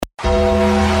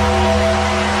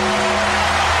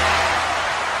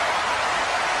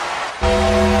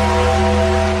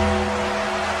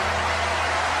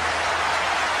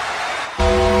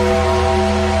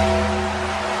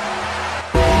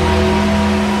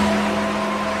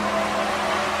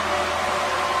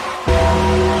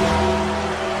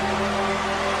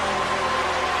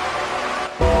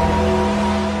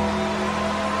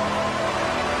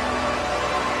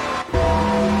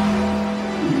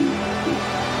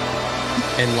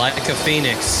And like a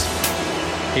phoenix,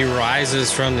 he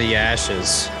rises from the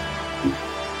ashes.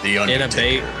 The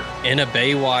Undertaker. In a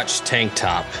Baywatch tank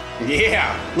top.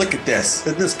 Yeah, look at this.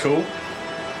 Isn't this cool?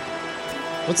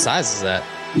 What size is that?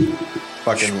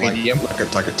 Fucking like a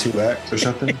 2X or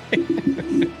something.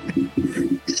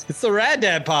 It's the Rad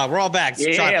Dad Pod. We're all back.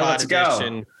 It's Tripod let's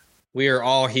edition. go. We are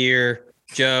all here.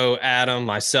 Joe, Adam,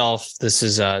 myself. This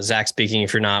is Zach speaking.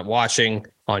 If you're not watching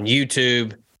on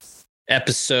YouTube,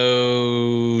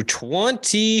 episode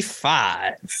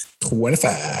 25.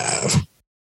 25.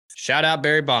 Shout out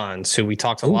Barry Bonds, who we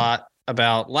talked a lot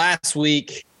about last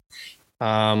week.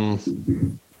 But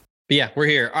yeah, we're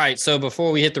here. All right. So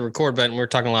before we hit the record button, we're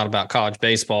talking a lot about college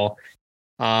baseball.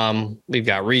 We've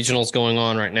got regionals going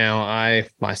on right now. I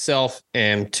myself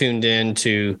am tuned in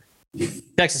to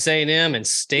Texas A&M and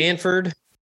Stanford,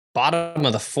 bottom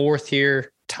of the fourth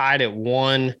here, tied at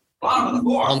 1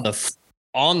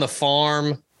 on the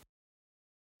farm.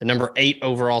 The number 8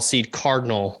 overall seed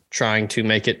Cardinal trying to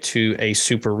make it to a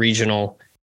super regional,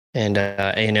 and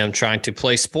A&M trying to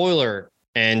play spoiler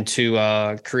and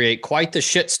to create quite the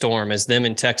shitstorm as them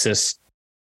in Texas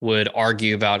would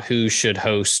argue about who should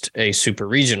host a super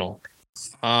regional.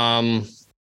 But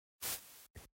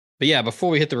yeah,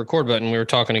 before we hit the record button, we were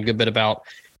talking a good bit about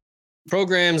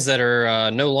programs that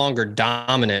are no longer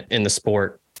dominant in the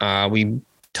sport. We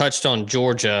touched on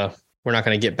Georgia. We're not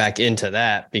going to get back into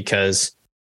that because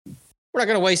we're not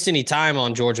going to waste any time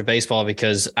on Georgia baseball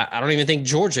because I don't even think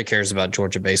Georgia cares about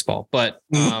Georgia baseball. But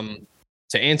to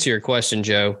answer your question,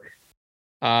 Joe,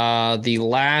 the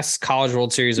last College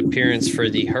World Series appearance for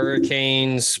the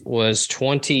Hurricanes was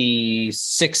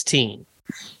 2016.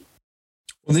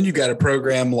 Well, then you got a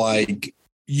program like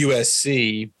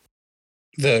USC,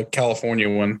 the California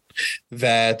one,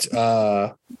 that,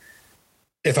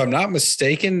 if I'm not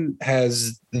mistaken,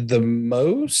 has the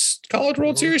most College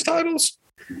World Series titles.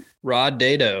 Rod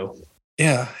Dato.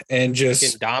 Yeah, and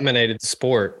just dominated the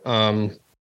sport.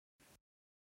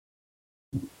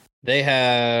 They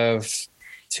have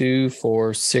 2,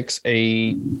 4, 6,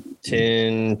 8,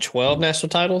 10, 12 national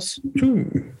titles. Yeah.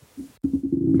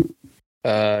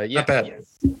 Not bad.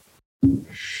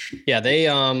 Yeah, they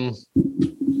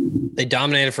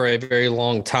dominated for a very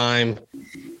long time.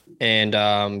 And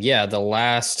the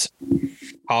last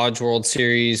College World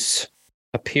Series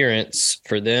appearance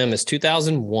for them is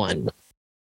 2001.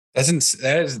 That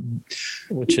is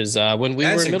which is when we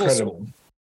were in middle school.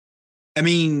 I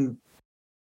mean,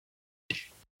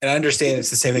 and I understand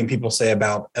it's the same thing people say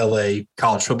about LA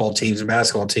college football teams and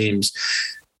basketball teams,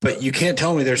 but you can't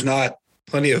tell me there's not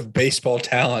plenty of baseball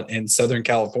talent in Southern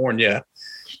California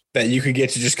that you could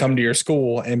get to just come to your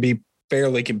school and be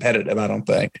fairly competitive, I don't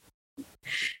think.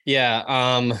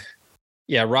 Yeah.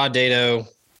 Rod Dato,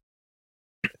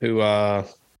 who Or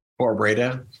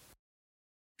Breda.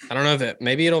 I don't know if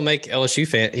maybe it'll make LSU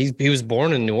fan. He was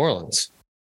born in New Orleans.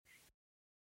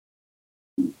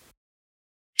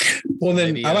 Well,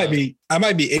 then maybe, I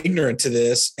might be ignorant to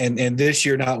this, and this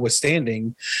year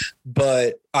notwithstanding,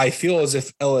 but I feel as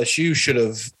if LSU should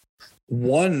have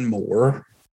won more.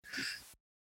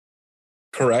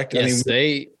 Correct? Yes,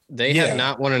 they have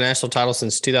not won a national title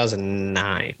since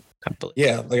 2009. I believe.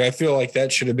 Yeah, like I feel like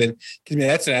that should have been. I mean,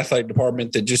 that's an athletic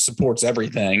department that just supports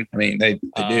everything. I mean, they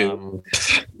do.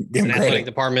 It's an athletic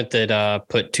department that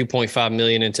put $2.5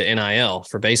 million into NIL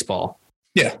for baseball.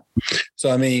 Yeah, so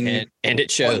I mean, and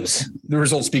it shows. The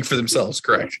results speak for themselves.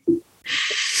 Correct.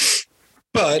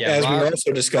 But as we were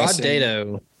also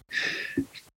discussing,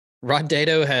 Rod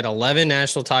Dato had 11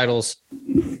 national titles,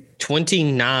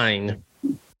 29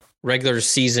 regular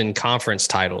season conference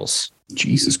titles.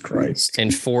 Jesus Christ.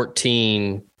 And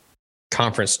 14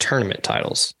 conference tournament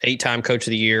titles. 8-time coach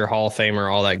of the year, Hall of Famer,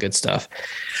 all that good stuff.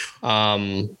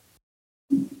 But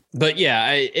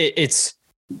yeah, it's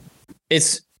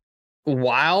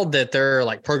wild that there are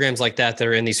like programs like that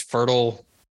are in these fertile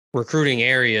recruiting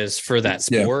areas for that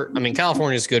sport. Yeah. I mean,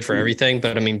 California is good for everything,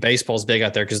 but I mean, baseball's big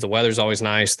out there because the weather's always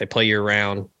nice. They play year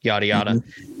round, yada, yada.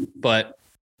 Mm-hmm. But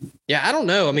yeah, I don't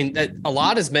know. I mean, a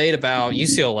lot is made about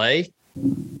UCLA,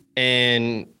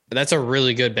 and that's a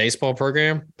really good baseball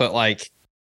program. But like,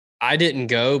 I didn't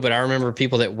go, but I remember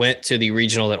people that went to the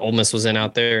regional that Ole Miss was in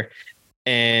out there,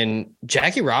 and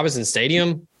Jackie Robinson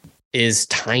Stadium is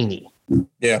tiny.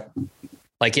 Yeah.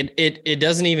 Like it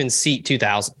doesn't even seat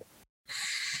 2,000.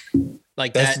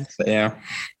 Like that. Yeah.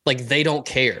 Like they don't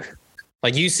care.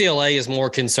 Like UCLA is more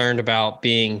concerned about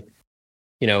being,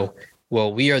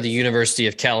 well, we are the University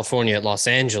of California at Los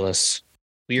Angeles.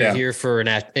 We are here for an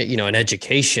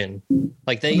education.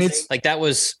 Like that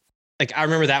was like, I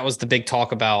remember that was the big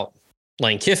talk about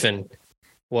Lane Kiffin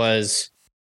was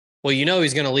well,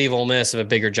 he's going to leave Ole Miss if a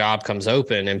bigger job comes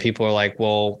open. And people are like,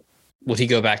 well, would he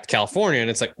go back to California? And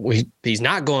it's like, well, he's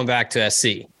not going back to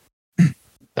SC.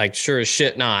 Like, sure as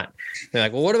shit not. They're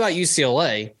like, well, what about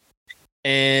UCLA?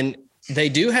 And they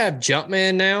do have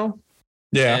Jumpman now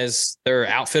as their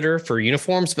outfitter for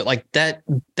uniforms. But like that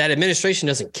administration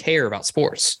doesn't care about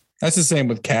sports. That's the same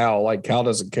with Cal. Like Cal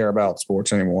doesn't care about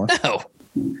sports anymore. No,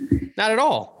 not at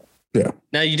all. Yeah.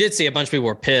 Now, you did see a bunch of people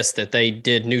were pissed that they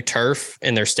did new turf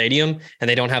in their stadium and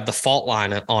they don't have the fault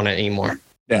line on it anymore.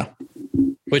 Yeah.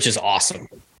 Which is awesome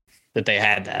that they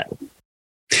had that.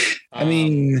 I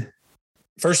mean,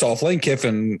 first off, Lane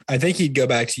Kiffin, I think he'd go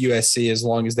back to USC as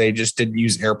long as they just didn't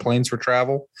use airplanes for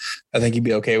travel. I think he'd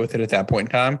be okay with it at that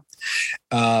point in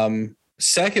time.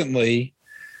 Secondly,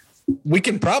 we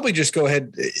can probably just go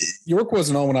ahead. York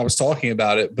wasn't on when I was talking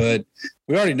about it, but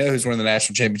we already know who's winning the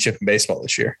national championship in baseball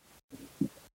this year.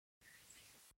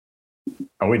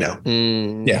 Oh, we know.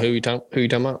 Yeah. Who you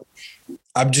talking about?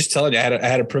 I'm just telling you, I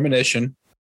had a premonition.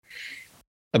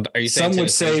 Are you saying some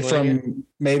would say from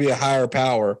maybe a higher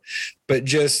power, but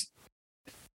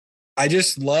I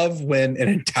just love when an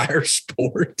entire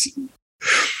sport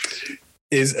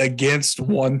is against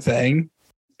one thing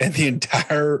and the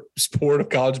entire sport of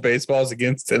college baseball is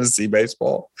against Tennessee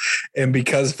baseball. And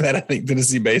because of that, I think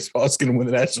Tennessee baseball is going to win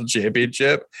the national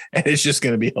championship, and it's just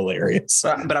going to be hilarious.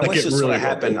 But I wish this would have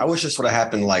happened. I wish this would have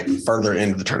happened like further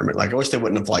into the tournament. Like I wish they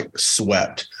wouldn't have like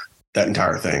swept that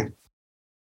entire thing.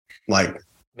 Like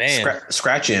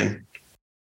scratch in,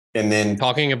 and then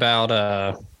talking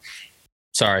about.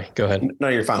 Sorry, go ahead. No,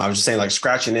 you're fine. I was just saying like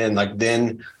scratching in. Like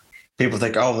then people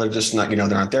think, oh, they're just not. They're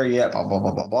not there yet. Blah blah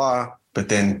blah blah blah. But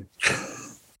then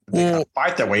they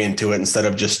fight their way into it instead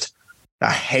of just.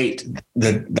 I hate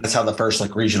that. That's how the first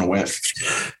like regional went.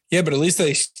 Yeah, but at least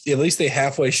they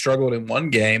halfway struggled in one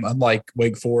game, unlike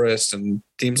Wake Forest and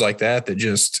teams like that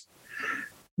just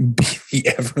beat the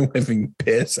ever living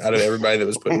piss out of everybody that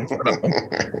was put in front of them.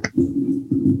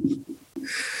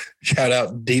 Shout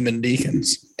out Demon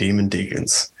Deacons. Demon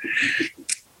Deacons.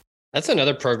 That's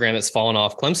another program that's fallen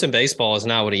off. Clemson baseball is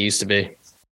not what it used to be.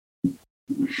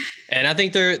 And I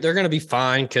think they're going to be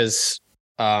fine because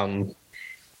Dabo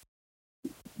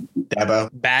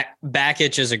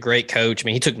Bakich is a great coach. I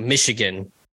mean, he took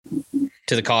Michigan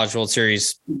to the College World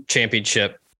Series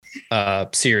championship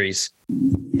series.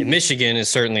 And Michigan is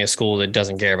certainly a school that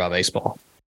doesn't care about baseball.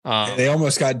 They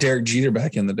almost got Derek Jeter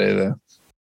back in the day, though.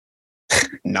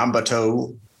 Number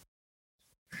 2.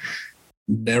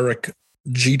 Derek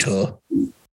Jeter.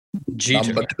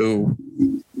 Number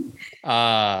 2.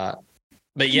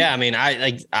 But yeah, I mean,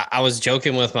 I was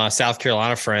joking with my South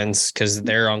Carolina friends because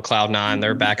they're on cloud 9.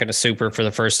 They're back in a super for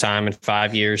the first time in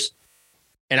 5 years.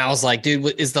 And I was like,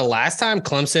 dude, is the last time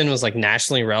Clemson was like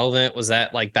nationally relevant? Was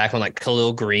that like back when like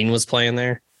Khalil Green was playing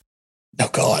there? Oh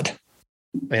God.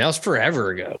 I mean, that was forever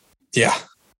ago. Yeah.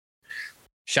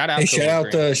 Shout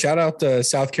out to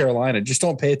South Carolina. Just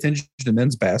don't pay attention to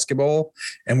men's basketball,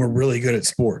 and we're really good at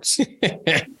sports.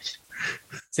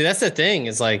 See, that's the thing.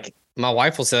 Is like my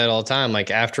wife will say that all the time.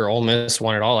 Like after Ole Miss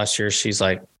won it all last year, she's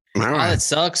like, "Oh, that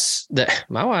sucks." That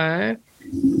my wife.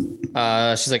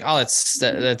 She's like, "Oh,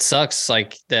 that sucks."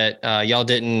 Like that y'all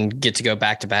didn't get to go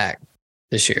back to back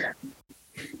this year.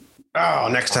 Oh,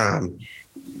 next time.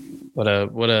 What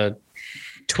a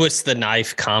twist the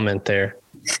knife comment there.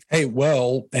 Hey,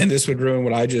 well, and this would ruin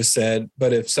what I just said,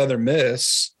 but if Southern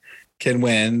Miss can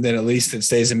win, then at least it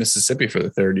stays in Mississippi for the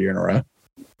 3rd year in a row.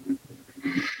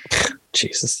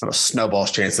 Jesus. A snowball's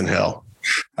chance in hell.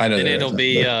 I know. Then it'll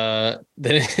be the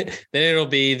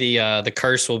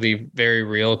curse will be very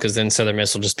real because then Southern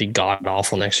Miss will just be god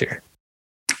awful next year.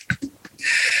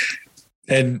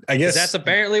 And I guess that's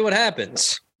apparently what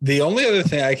happens. The only other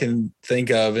thing I can think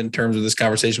of in terms of this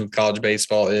conversation with college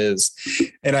baseball is,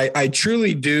 and I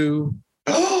truly do,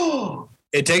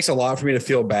 it takes a lot for me to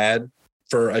feel bad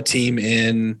for a team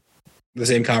in the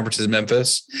same conference as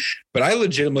Memphis, but I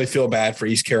legitimately feel bad for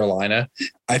East Carolina.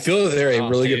 I feel that they're a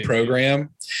really good program,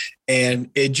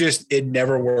 and it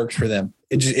never works for them.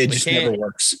 It just never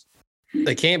works.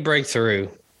 They can't break through.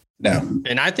 No.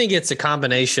 And I think it's a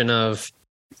combination of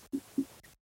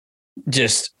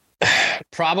just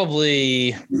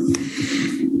probably, I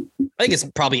think it's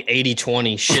probably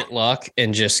 80-20 shit luck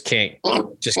and just can't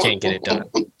get it done.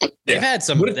 They've had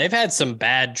some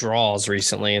bad draws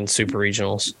recently in super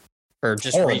regionals or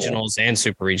just regionals and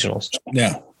super regionals.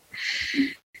 Yeah.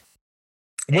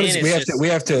 We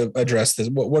have to address this.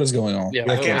 What is going on? Yeah,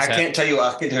 I can't tell you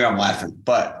I'm laughing,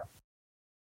 but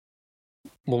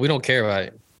we don't care about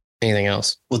anything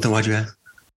else. Well, then why'd you ask?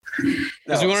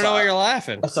 Because we want to know why you're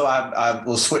laughing. So I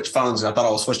will switch phones. I thought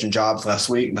I was switching jobs last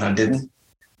week, but I didn't.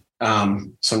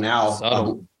 So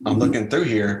now I'm looking through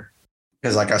here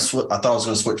because like I thought I was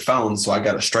going to switch phones, so I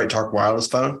got a Straight Talk wireless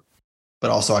phone, but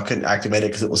also I couldn't activate it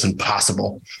because it was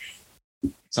impossible.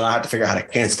 So I had to figure out how to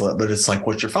cancel it. But it's like,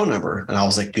 what's your phone number? And I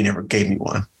was like, you never gave me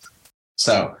one.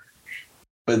 So,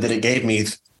 but then it gave me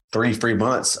 3 free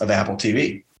months of Apple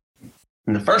TV.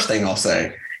 And the first thing I'll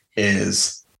say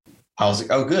is, I was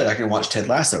like, oh, good, I can watch Ted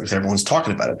Lasso because everyone's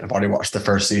talking about it. I've already watched the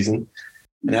first season.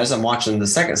 And as I'm watching the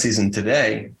second season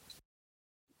today,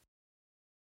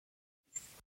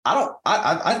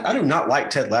 I do not like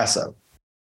Ted Lasso.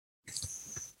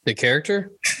 The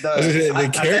character? The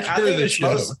character or the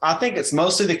show? I think it's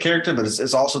mostly the character, but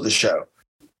it's also the show.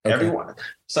 Okay. Everyone.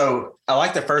 So I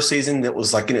like the first season. That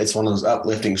was like, it's one of those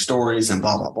uplifting stories and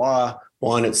blah, blah, blah.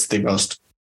 One, it's the most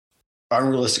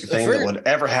unrealistic thing that would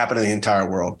ever happen in the entire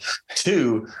world.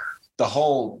 2, the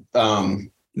whole.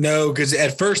 No, because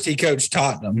at first he coached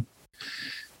Tottenham.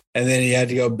 And then he had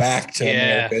to go back to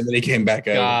America, and then he came back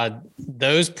over. God,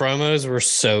 those promos were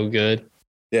so good.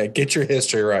 Yeah, get your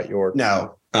history right, York.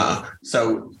 No.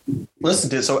 So listen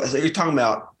to it. So you're talking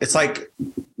about, it's like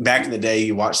back in the day,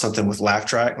 you watch something with laugh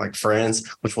track, like Friends,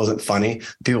 which wasn't funny.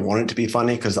 People wanted it to be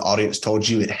funny because the audience told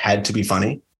you it had to be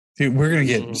funny. Dude, we're going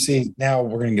to now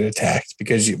we're going to get attacked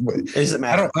because it doesn't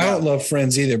matter. I don't love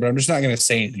Friends either, but I'm just not going to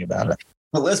say anything about it.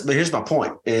 But here's my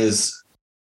point is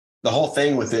the whole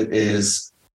thing with it is,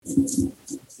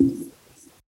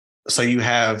 so you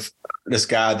have this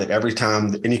guy that every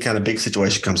time any kind of big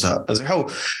situation comes up, I was like,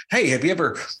 oh, hey, have you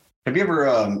ever had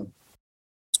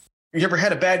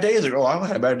a bad day? He's like, oh, I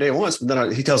had a bad day once. But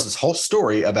then he tells this whole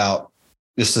story about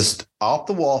just this off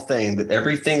the wall thing that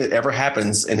everything that ever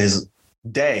happens in his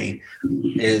day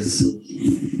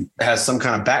has some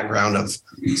kind of background of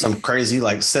some crazy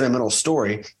like sentimental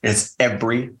story. And it's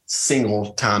every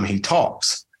single time he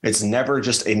talks. It's never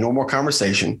just a normal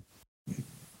conversation.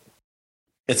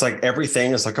 It's like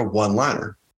everything is like a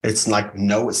one-liner. It's like,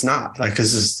 no, it's not. Like,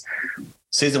 this is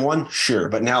season 1, sure,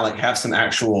 but now like have some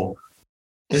actual.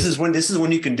 This is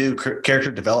when you can do character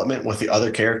development with the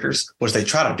other characters, which they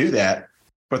try to do that,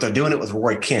 but they're doing it with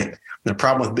Roy Kent. And the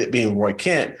problem with it being Roy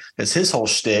Kent is his whole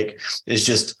shtick is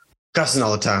just cussing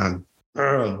all the time,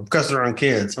 cussing around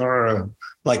kids.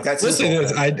 Like that's.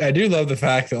 Listen, I do love the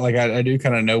fact that like I do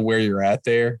kind of know where you're at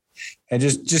there, and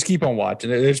just keep on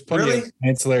watching. There's plenty of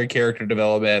ancillary character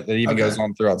development that even goes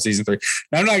on throughout season 3.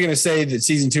 Now, I'm not going to say that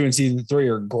season 2 and season 3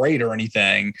 are great or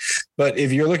anything, but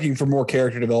if you're looking for more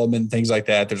character development and things like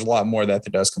that, there's a lot more of that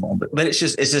does come on. But it's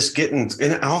just getting,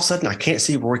 and all of a sudden I can't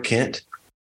see Roy Kent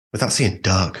without seeing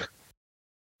Doug.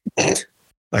 Like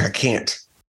I can't.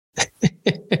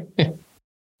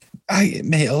 I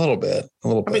may a little bit.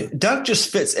 I mean, Doug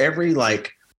just fits every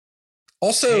like.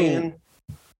 Also,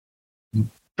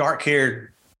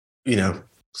 dark-haired,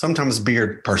 sometimes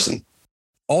beard person.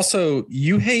 Also,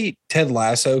 you hate Ted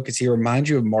Lasso because he reminds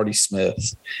you of Marty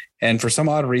Smith, and for some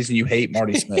odd reason, you hate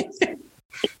Marty Smith.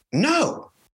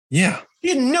 No. Yeah.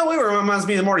 You know, it reminds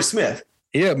me of Marty Smith.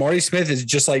 Yeah, Marty Smith is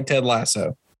just like Ted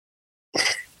Lasso.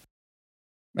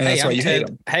 And that's why you hate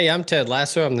him. Hey, I'm Ted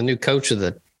Lasso. I'm the new coach of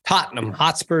the Tottenham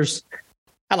Hotspurs.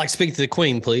 I'd like to speak to the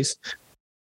Queen, please.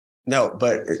 No,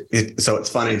 but so it's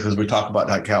funny because we talk about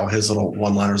like how his little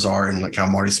one-liners are and like how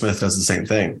Marty Smith does the same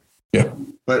thing. Yeah.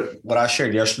 But what I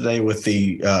shared yesterday with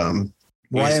the Ryan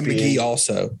McGee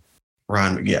also.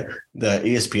 The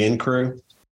ESPN crew.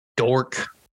 Dork.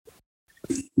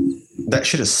 That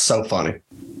shit is so funny.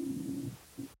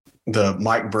 The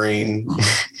Mike Breen,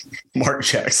 Mark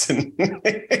Jackson. Oh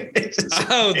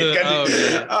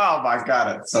my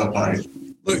God, it's so funny.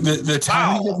 Look, the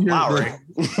timing of your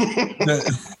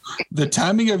the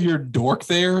timing of your dork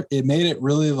there, it made it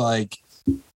really like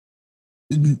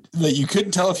you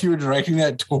couldn't tell if you were directing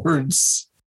that towards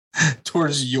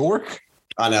York.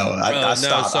 I know. I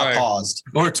stopped. I paused.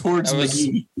 Or towards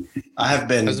McGee. I have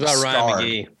been. It was about scarred. Ryan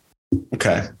McGee.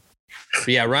 Okay. But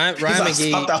yeah, Ryan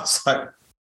McGee.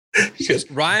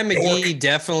 Ryan McGee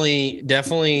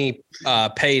definitely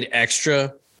paid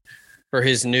extra for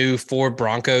his new Ford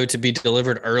Bronco to be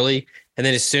delivered early. And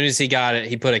then as soon as he got it,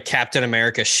 he put a Captain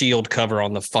America shield cover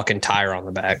on the fucking tire on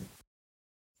the back.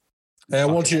 I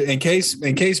want you, in case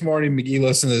Marty McGee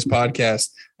listens to this podcast,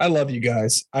 I love you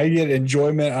guys. I get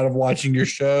enjoyment out of watching your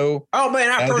show. Oh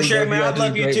man, I appreciate it, man. I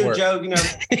love you too, Joe.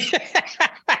 Reminds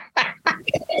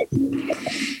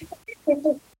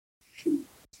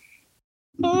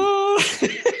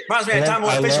me of the time we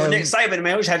went fishing with Nick Saban,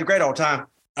 man. We just had a great old time.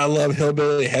 I love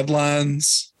hillbilly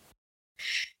headlines.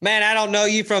 Man, I don't know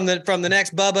you from the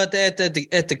next Bubba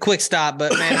at the quick stop,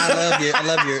 but man, I love you. I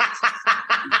love you.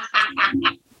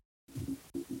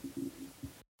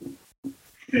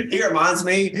 He reminds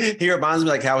me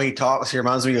like how he talks. He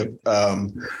reminds me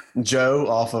of Joe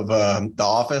off of The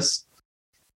Office.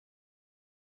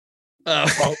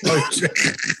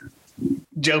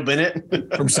 Joe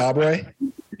Bennett from Subway.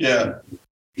 Yeah.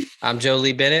 I'm Joe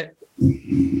Lee Bennett.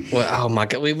 Well, oh my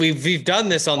God, we've done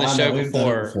this on the show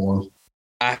before.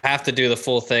 I have to do the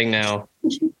full thing now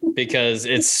because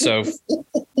it's so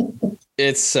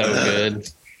good.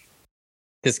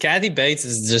 Because Kathy Bates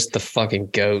is just the fucking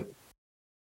goat.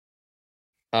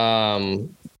 No,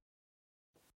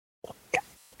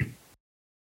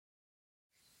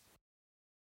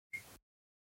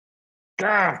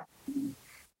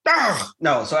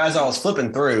 so as I was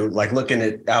flipping through, like looking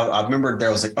at, I remember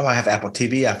there was like, oh, I have Apple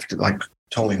TV. I have to like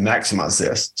totally maximize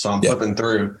this. So I'm flipping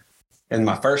through, and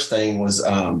my first thing was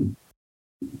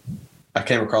I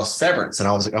came across Severance, and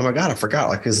I was like, oh my God, I forgot.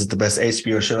 Like, this is the best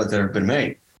HBO show that's ever been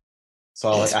made.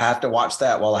 So like, I have to watch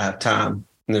that while I have time.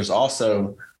 And there's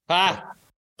also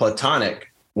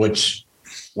Platonic, which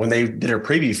when they did a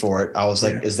preview for it, I was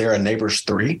like, is there a Neighbors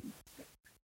 3?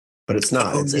 But it's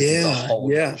not. It's a whole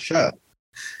show.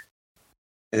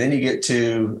 And then you get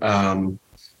to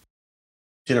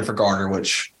Jennifer Garner,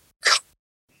 which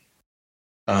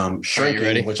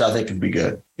Shrinking, which I think could be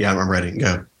good. Yeah, I'm ready.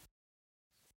 Go.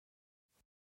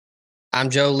 I'm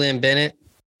Joe Lynn Bennett,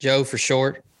 Joe for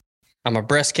short. I'm a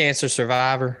breast cancer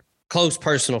survivor, close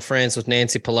personal friends with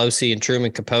Nancy Pelosi and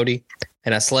Truman Capote,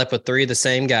 and I slept with 3 of the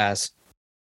same guys.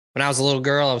 When I was a little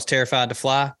girl, I was terrified to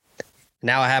fly.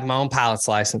 Now I have my own pilot's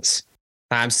license.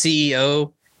 I'm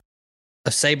CEO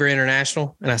of Sabre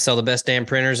International, and I sell the best damn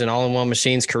printers and all-in-one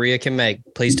machines Korea can make.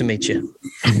 Pleased to meet you.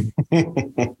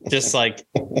 Just like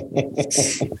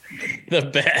the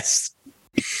best.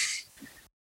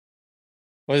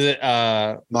 What is it?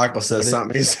 Michael says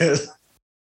something. He says,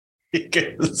 like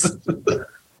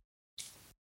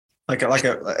a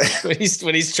when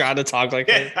he's trying to talk like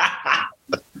that.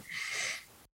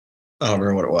 I don't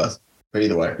remember what it was, but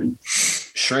either way,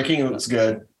 Shrinking looks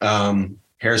good.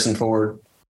 Harrison Ford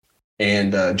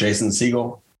and Jason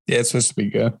Segel. Yeah, it's supposed to be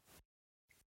good.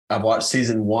 I've watched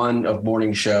season 1 of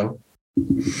Morning Show.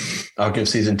 I'll give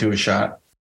season 2 a shot.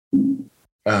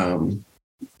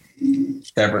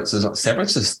 Severance is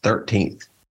 13th.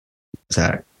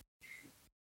 Zach.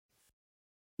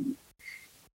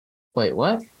 Wait,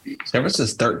 what? Severance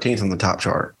is 13th on the top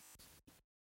chart.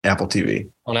 Apple TV.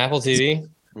 On Apple TV?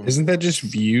 Isn't that just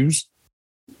views?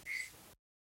 I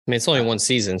mean, it's only one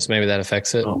season, so maybe that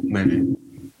affects it. Oh, maybe.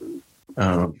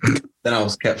 Then I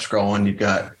was kept scrolling. You've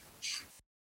got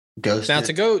Ghost. Now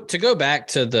to go back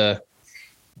to the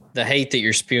hate that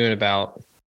you're spewing about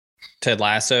Ted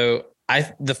Lasso.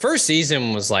 The first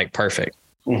season was like perfect.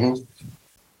 Mm-hmm.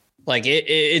 Like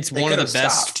it's one of the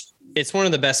best. Stopped. It's one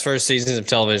of the best first seasons of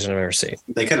television I've ever seen.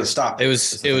 They could have stopped. It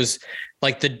was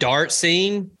like the dart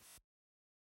scene.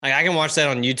 Like I can watch that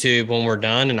on YouTube when we're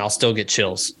done, and I'll still get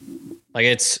chills. Like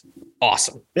it's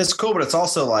awesome. It's cool, but it's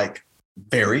also like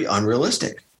very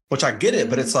unrealistic. Which I get it,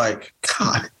 but it's like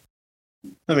God.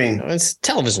 I mean, it's a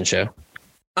television show.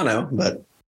 I know, but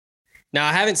now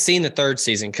I haven't seen the third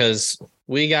season because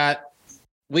we got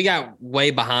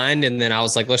way behind, and then I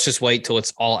was like, let's just wait till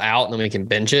it's all out, and then we can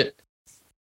binge it.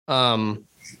 I've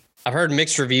heard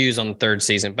mixed reviews on the third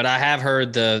season, but I have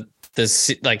heard the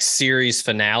like series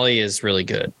finale is really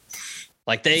good.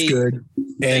 Like they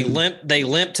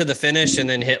limp to the finish and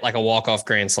then hit like a walk-off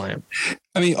grand slam.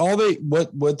 I mean,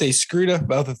 what they screwed up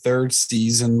about the third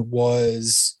season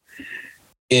was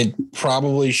it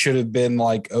probably should have been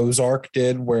like Ozark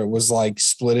did, where it was like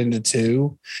split into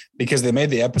 2 because they made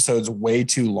the episodes way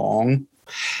too long.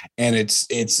 And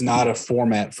it's not a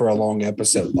format for a long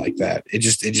episode like that. It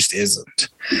just isn't.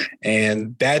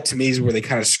 And that to me is where they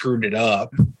kind of screwed it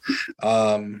up.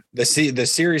 The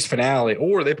series finale,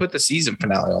 or they put the season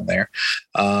finale on there,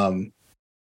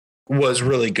 was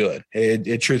really good.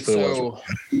 It truthfully was.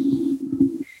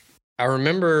 I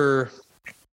remember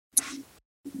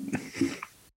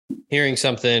hearing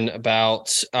something about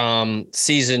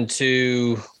season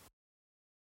 2,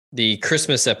 the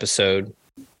Christmas episode.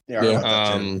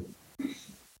 Yeah.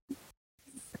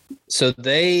 So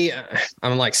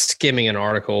I'm like skimming an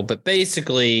article, but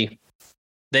basically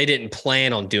they didn't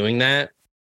plan on doing that,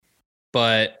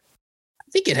 but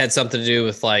I think it had something to do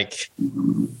with like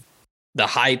the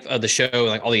hype of the show,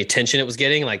 like all the attention it was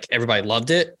getting, like everybody loved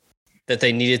it, that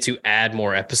they needed to add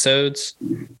more episodes.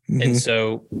 Mm-hmm. And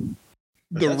so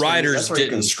the writers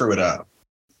didn't screw it up.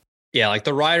 Yeah. Like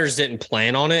the writers didn't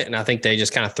plan on it. And I think they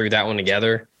just kind of threw that one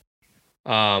together.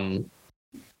 I'll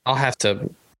have to.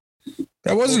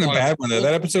 That wasn't a bad one though.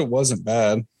 That episode wasn't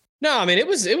bad. No, I mean it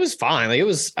was fine. Like it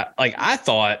was like I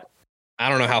thought I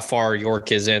don't know how far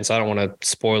York is in, so I don't want to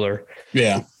spoiler.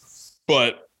 Yeah.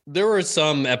 But there were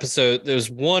some episodes. There's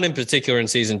one in particular in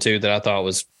season 2 that I thought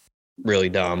was really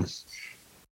dumb.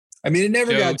 I mean, it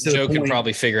never got to Joe the point. can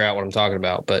probably figure out what I'm talking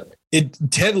about, but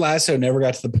Ted Lasso never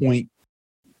got to the point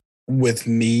with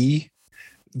me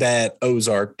that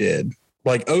Ozark did.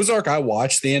 Like Ozark, I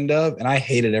watched the end of, and I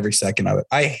hated every second of it.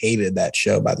 I hated that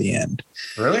show by the end.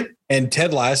 Really? And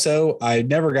Ted Lasso, I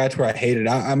never got to where I hated it.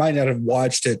 I might not have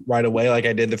watched it right away like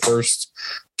I did the first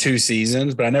 2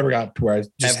 seasons, but I never got to where I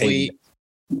just hated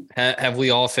it. Have we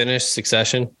all finished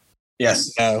Succession?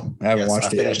 Yes. No, I haven't watched I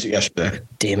finished it yesterday.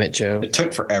 Damn it, Joe. It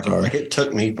took forever. Like it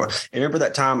took me. Remember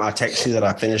that time I texted you that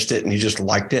I finished it and you just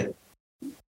liked it?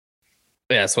 Yeah,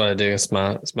 that's what I do. It's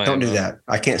my Don't do that.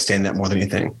 I can't stand that more than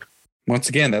anything. Once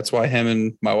again, that's why him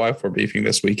and my wife were beefing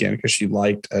this weekend because she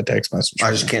liked a text message.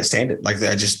 I just can't stand it. Like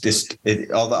I just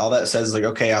all that says is like,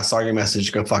 okay, I saw your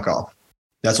message. Go fuck off.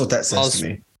 That's what that says to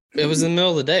me. It was in the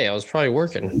middle of the day. I was probably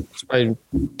working. I was probably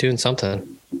doing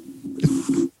something.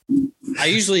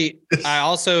 I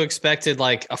also expected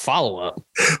like a follow-up.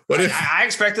 What if I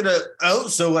expected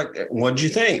so like, what'd you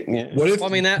think? Yeah. What if, well,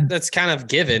 I mean, that's kind of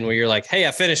given where you're like, hey,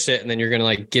 I finished it. And then you're going to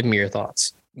like, give me your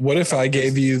thoughts. What if I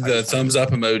gave you the thumbs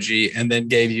up emoji and then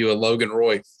gave you a Logan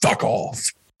Roy fuck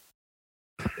off?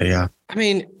 Yeah. I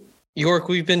mean, York,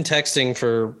 we've been texting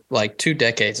for like 2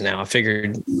 decades now. I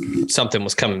figured something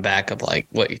was coming back of like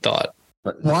what you thought.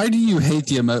 Why do you hate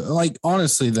the emoji? Like,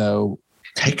 honestly, though.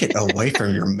 Take it away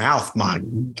from your mouth. My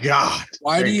God.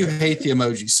 Why do you hate the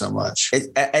emoji so much?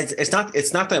 It's not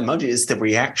the emoji. It's the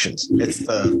reactions. It's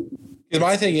the.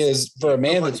 My thing is, for a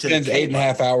man that spends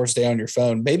 8.5 hours a day on your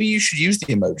phone, maybe you should use the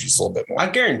emojis a little bit more. I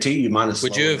guarantee you mine is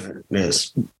Would you have, than it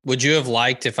is. Would you have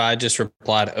liked if I just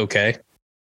replied, okay?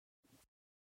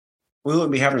 We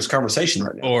wouldn't be having this conversation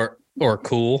right now. Or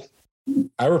cool.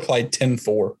 I replied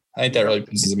 10-4. I think that really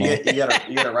pisses him off.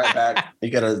 You gotta write back. You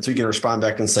gotta respond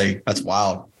back and say, that's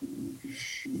wild.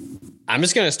 I'm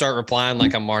just gonna start replying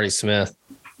like I'm Marty Smith.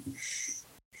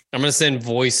 I'm gonna send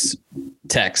voice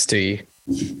text to you.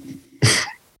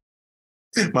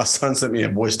 My son sent me a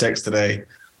voice text today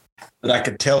that I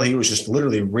could tell he was just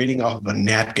literally reading off of a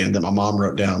napkin that my mom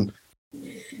wrote down.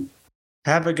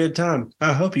 Have a good time.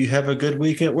 I hope you have a good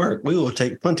week at work. We will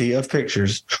take plenty of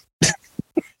pictures.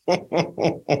 I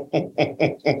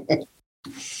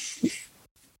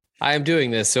am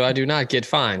doing this so I do not get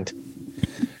fined.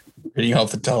 Reading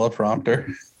off the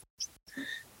teleprompter.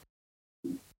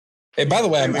 Hey, by the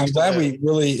way, I'm glad we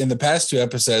really, in the past 2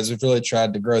 episodes, we've really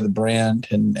tried to grow the brand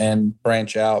and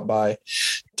branch out by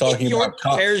talking about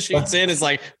parachutes in is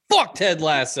like, fuck Ted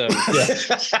Lasso. Yeah.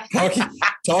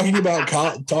 talking about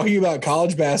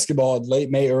college basketball in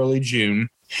late May, early June.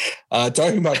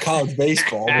 Talking about college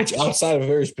baseball, which outside of a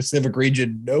very specific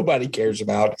region, nobody cares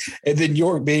about. And then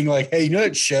York being like, hey, you know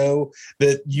that show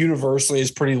that universally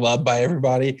is pretty loved by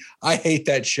everybody? I hate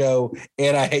that show,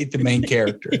 and I hate the main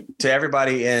character. To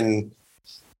everybody in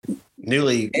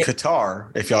newly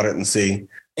Qatar, if y'all didn't see.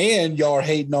 And y'all are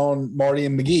hating on Marty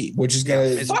and McGee, which is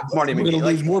going to Marty and McGee.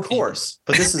 lose more of course.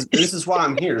 But this is why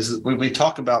I'm here. We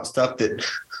talk about stuff that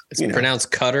it's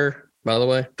pronounced Cutter, by the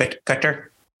way. Qatar.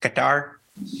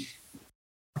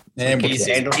 And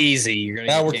easy. You're gonna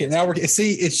now we're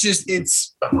see.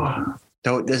 It's.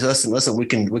 Don't listen. We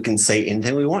can say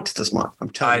anything we want to this month. I'm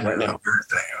telling you right now.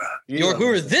 We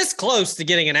were this close to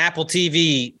getting an Apple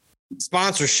TV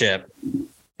sponsorship,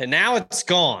 and now it's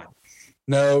gone.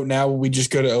 No, now we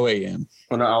just go to OAM.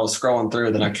 When I was scrolling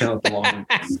through, then I came up along.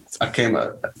 I came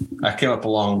up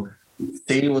along.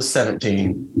 Thea was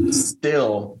 17.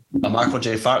 Still, a Michael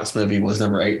J. Fox movie was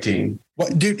number 18.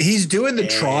 What, dude? He's doing the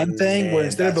Tron thing where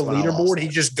instead of a leaderboard,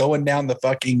 he's just going down the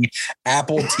fucking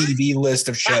Apple TV list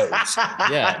of shows.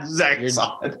 Yeah, exactly.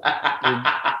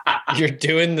 You're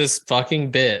doing this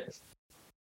fucking bit.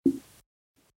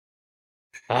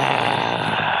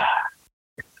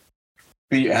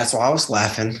 That's why I was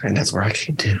laughing, and that's where I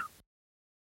came to.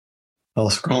 I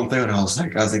was scrolling through, and I was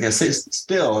like, I see,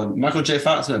 still Michael J.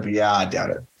 Fox movie. Yeah, I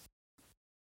doubt it.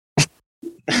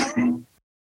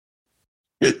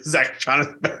 Zach trying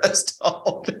his best.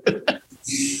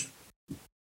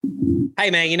 Hey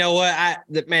man, you know what?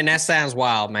 That sounds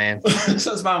wild, man. Let's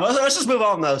just move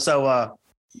on though. So I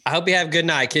hope you have a good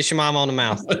night. Kiss your mom on the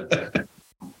mouth.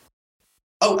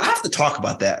 Oh, I have to talk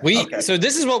about that. So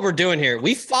this is what we're doing here.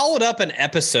 We followed up an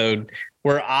episode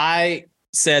where I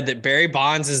said that Barry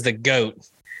Bonds is the GOAT,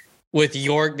 with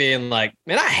York being like,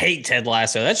 man, I hate Ted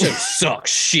Lasso. That show sucks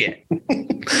shit.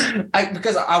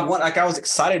 Because I was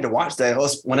excited to watch that.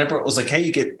 Whenever it was like, hey,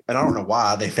 you get, and I don't know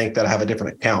why they think that I have a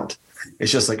different account.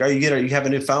 It's just like, oh, you have a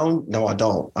new phone? No, I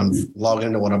don't. I'm logging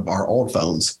into one of our old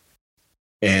phones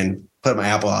and put my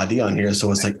Apple ID on here.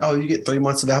 So it's like, oh, you get 3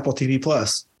 months of Apple TV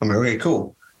Plus. I'm like, okay,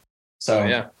 cool. So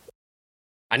yeah,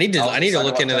 I need to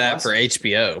look into that for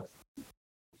HBO.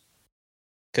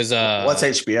 Because what's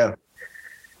HBO?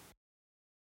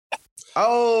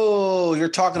 Oh, you're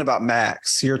talking about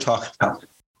Max. You're talking about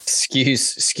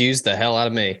excuse the hell out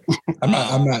of me.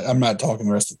 I'm not talking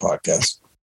the rest of the podcast.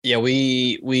 Yeah,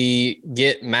 we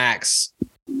get Max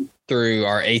through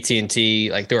our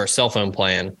AT&T, like through our cell phone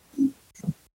plan.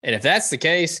 And if that's the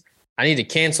case, I need to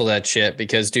cancel that shit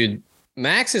because, dude,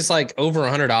 Max is like over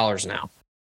 $100 now.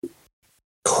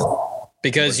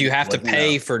 Because you have to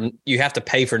pay for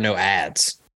no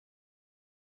ads.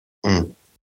 Mm.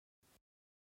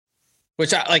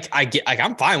 Which I get, like,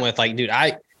 I'm fine with. Like, dude,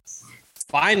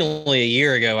 finally a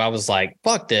year ago, I was like,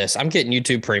 fuck this. I'm getting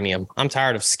YouTube Premium. I'm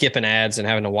tired of skipping ads and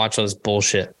having to watch all this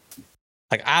bullshit.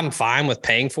 Like, I'm fine with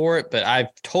paying for it, but I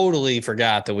totally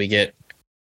forgot that we get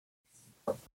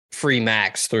free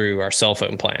Max through our cell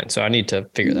phone plan. So I need to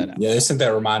figure that out. Yeah, they sent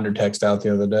that reminder text out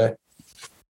the other day.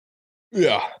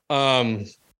 Yeah. All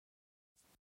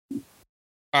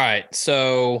right.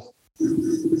 So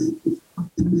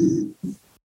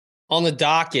on the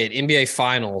docket, NBA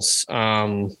Finals.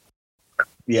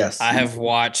 yes. I have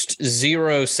watched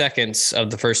 0 seconds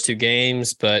of the first two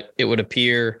games, but it would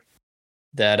appear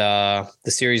that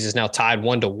the series is now tied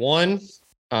 1-1.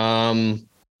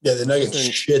 Yeah, the Nuggets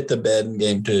shit the bed in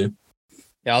game 2.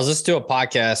 Yeah, I was listening to a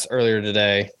podcast earlier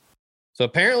today. So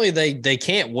apparently they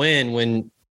can't win when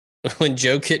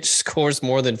Jokic scores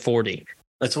more than 40.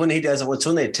 That's when he does it. It's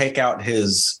when they take out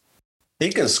he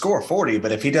can score 40,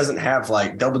 but if he doesn't have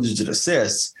like double-digit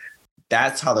assists,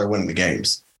 that's how they're winning the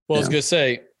games. Well, I was gonna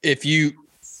say it's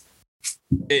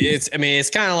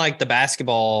kind of like the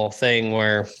basketball thing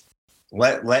where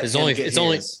let it's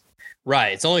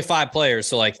only 5 players,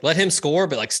 so like let him score,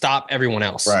 but like stop everyone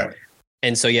else. Right.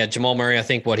 And so yeah, Jamal Murray, I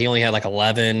think he only had like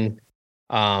 11.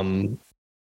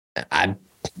 I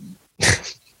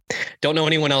don't know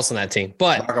anyone else on that team,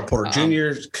 but Michael Porter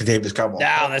Jr., Kentavious Caldwell.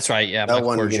 Yeah, that's right. Yeah, that Michael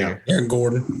one, Porter Jr. Aaron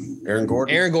Gordon. Aaron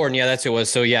Gordon. Yeah, that's who it was.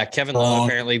 So yeah, Kevin Love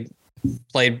apparently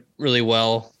played really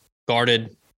well,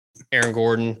 guarded Aaron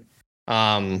Gordon.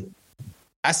 I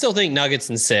still think Nuggets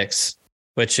in 6,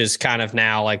 which is kind of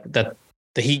now like the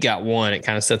Heat got 1. It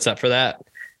kind of sets up for that.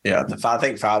 Yeah, I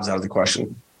think 5's out of the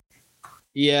question.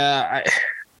 Yeah,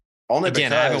 because they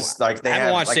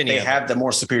have the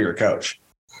more superior coach.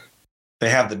 They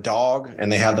have the dog and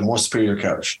they have the more superior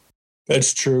coach.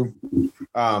 That's true.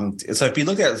 So if you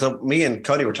look at it, so me and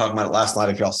Cody were talking about it last night.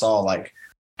 If y'all saw, like,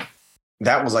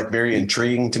 that was like very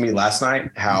intriguing to me last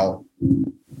night, how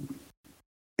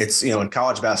it's, in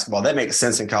college basketball, that makes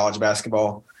sense in college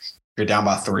basketball. If you're down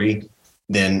by 3,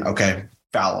 then okay,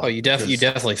 foul. Oh, you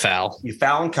definitely foul. You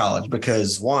foul in college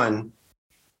because, one,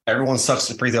 everyone sucks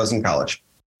at free throws in college,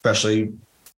 especially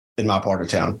in my part of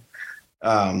town.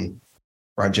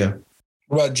 Right, Joe?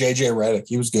 What about JJ Redick?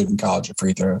 He was good in college at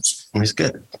free throws. He's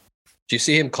good. Did you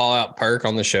see him call out Perk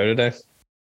on the show today?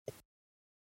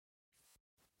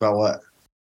 About what?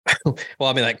 Well,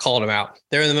 I mean, like, called him out.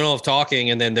 They're in the middle of talking,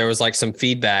 and then there was like some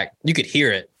feedback. You could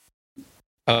hear it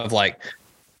of like,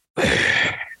 and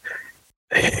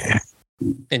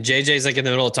JJ's like in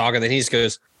the middle of talking, then he just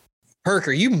goes, Perk,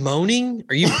 are you moaning?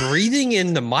 Are you breathing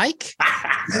in the mic?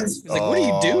 He's like, what are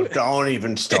you doing? Don't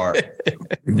even start.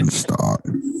 Stop.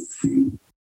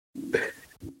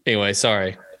 Anyway,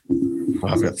 sorry.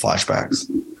 I've got flashbacks.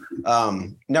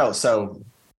 No, so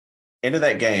into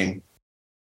that game,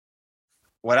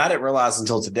 what I didn't realize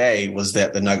until today was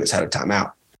that the Nuggets had a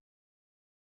timeout.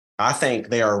 I think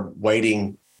they are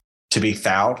waiting to be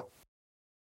fouled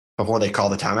before they call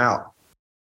the timeout.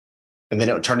 And then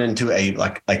it would turn into a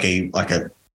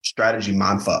strategy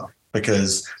mindfuck,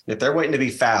 because if they're waiting to be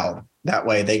fouled, that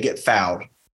way they get fouled,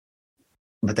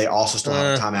 but they also still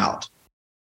have a timeout.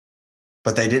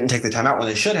 But they didn't take the timeout when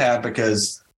they should have,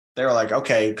 because they were like,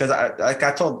 okay, because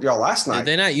I told y'all last night. Did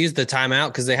they not use the timeout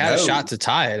because they had a shot to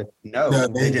tie it? No,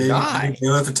 they did not. They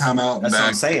left the timeout. That's what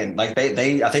I'm saying. Like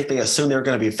I think they assumed they were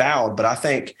going to be fouled. But I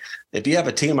think if you have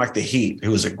a team like the Heat,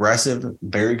 who is aggressive,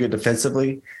 very good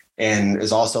defensively, and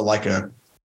is also like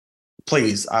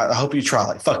please, I hope you try,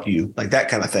 like, fuck you, like that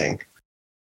kind of thing.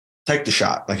 Take the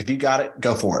shot. Like, if you got it,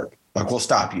 go for it. Like, we'll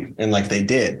stop you. And like they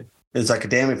did. It's like a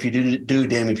damn if you do,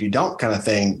 damn if you don't kind of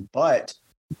thing. But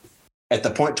at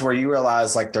the point to where you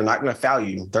realize, like, they're not going to foul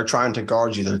you. They're trying to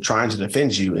guard you. They're trying to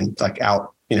defend you and like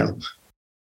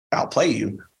outplay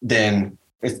you. Then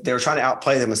they were trying to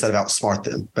outplay them instead of outsmart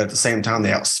them. But at the same time,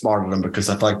 they outsmarted them, because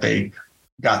I feel like they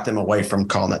got them away from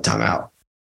calling that timeout.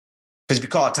 Because if you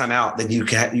call a timeout, then you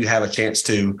have a chance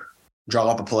to draw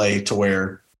up a play to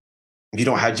where you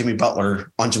don't have Jimmy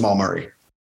Butler on Jamal Murray.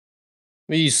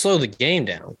 Well, you slow the game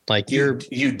down. Like you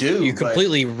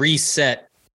completely reset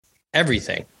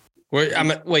everything.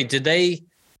 Wait, did they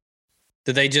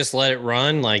just let it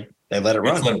run? Like they let it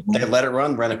run. They let it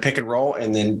run, ran a pick and roll,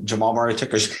 and then Jamal Murray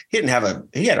took he had an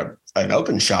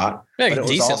open shot. Yeah, but a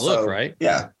decent look, right?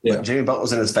 Yeah. But Jimmy Butler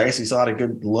was in his face. He still had a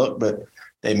good look, but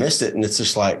they missed it. And it's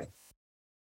just like,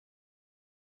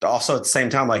 also at the same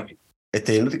time, like at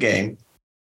the end of the game,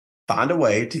 find a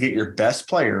way to get your best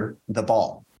player the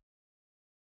ball.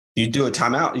 You do a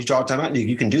timeout, you draw a timeout,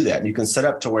 you can do that. You can set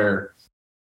up to where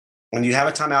when you have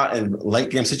a timeout in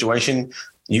late game situation,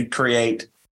 you create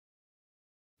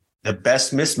the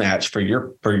best mismatch for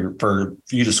you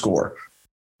to score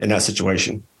in that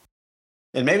situation.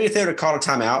 And maybe if they would have called a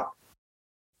timeout,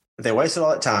 if they wasted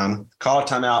all that time, call a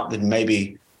timeout, then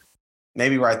maybe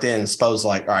right then suppose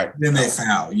like, all right. Then they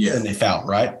foul. Yeah. Then they foul,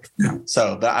 right? Yeah.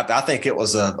 So I think it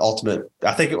was a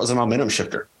momentum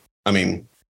shifter. I mean,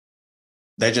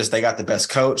 they got the best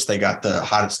coach. They got the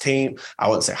hottest team. I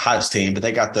wouldn't say hottest team, but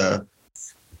they got they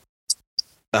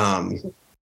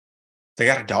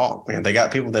got a dog, man. They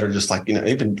got people that are just like,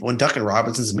 even when Duncan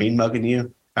Robinson's mean mugging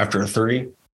you after a three,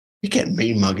 you can't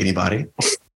mean mug anybody.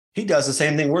 He does the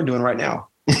same thing we're doing right now.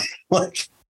 Like,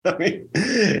 I mean,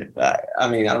 I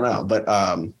don't know, but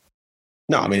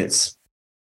no, I mean,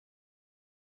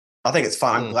 I think it's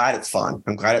fun. I'm glad it's fun.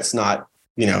 I'm glad it's not,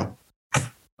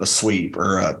 a sweep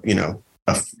or I'm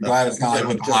glad it's not like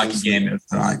what the hockey game is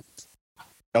tonight.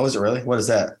 Oh, is it really? What is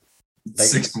that?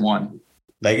 6-1.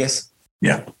 Vegas?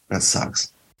 Yeah. That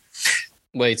sucks.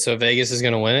 Wait, so Vegas is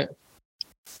going to win it?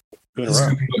 It's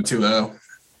going to go 2-0.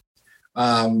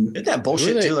 Isn't that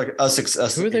bullshit too? Like us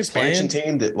expansion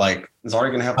team that like is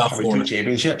already going to have probably 2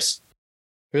 championships.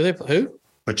 Who are they? Who?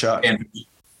 Panthers.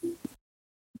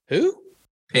 Who?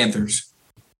 Panthers.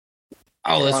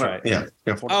 Oh, that's right. Yeah.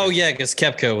 Oh, yeah, because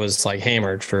Koepka was like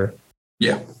hammered for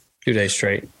 2 days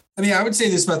straight. I mean, I would say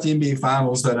this about the NBA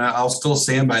Finals, but I'll still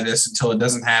stand by this until it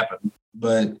doesn't happen.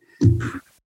 But in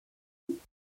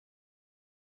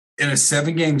a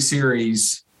 7-game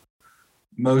series,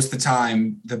 most of the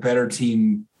time, the better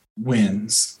team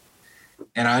wins.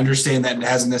 And I understand that it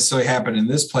hasn't necessarily happened in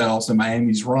this playoffs in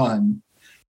Miami's run,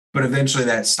 but eventually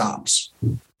that stops.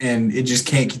 And it just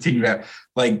can't continue to happen.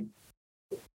 Like,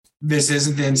 this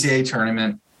isn't the NCAA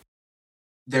tournament.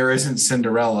 There isn't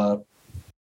Cinderella.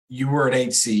 You were an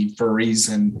 8 seed for a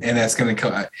reason, and that's going to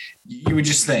come. You would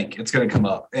just think it's going to come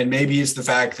up. And maybe it's the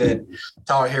fact that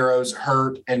Tyler Hero's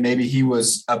hurt, and maybe he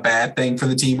was a bad thing for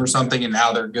the team or something, and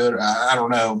now they're good. I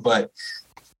don't know, but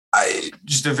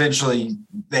just eventually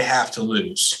they have to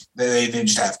lose. They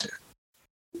just have to.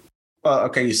 Well,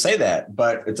 okay, you say that,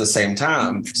 but at the same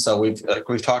time, so we've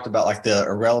talked about like the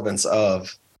irrelevance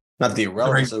of not the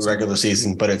irrelevance of the regular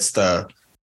season, but it's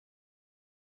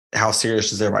how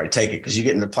serious does everybody take it? Because you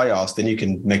get into the playoffs, then you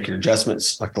can make your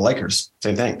adjustments like the Lakers.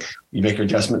 Same thing. You make your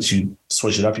adjustments, you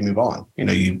switch it up, you move on.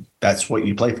 That's what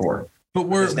you play for. But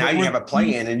you have a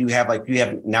play in, and you have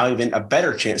now even a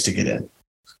better chance to get in.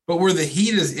 But were the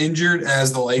Heat as injured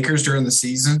as the Lakers during the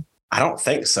season? I don't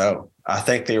think so. I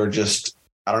think they were just.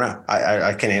 I don't know.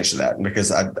 I can't answer that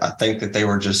because I think that they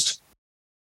were just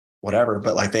whatever.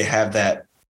 But like they have that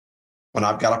when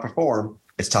I've got to perform,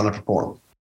 it's time to perform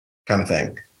kind of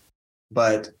thing.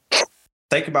 But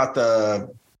think about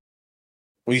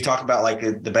when you talk about like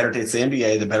the better it's the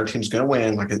NBA, the better team's going to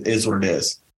win. Like it is what it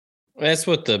is. That's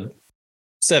what the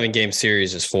 7-game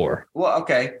series is for. Well,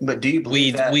 okay, but do you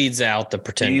believe that weeds out the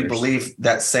pretenders? Do you believe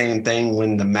that same thing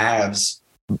when the Mavs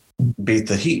beat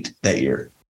the Heat that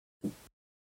year?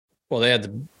 Well, they had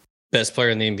the best player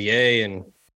in the NBA, and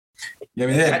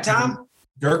that time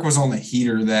Dirk was on the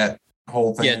heater that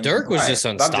whole thing. Yeah, Dirk was just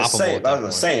unstoppable. I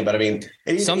was saying, but I mean,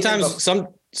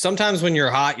 sometimes when you're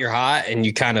hot, and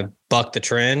you kind of buck the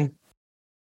trend.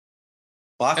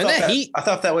 Well, I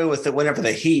thought that way with whenever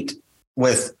the Heat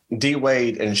with D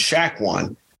Wade and Shaq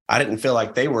won. I didn't feel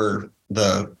like they were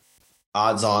the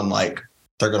odds on like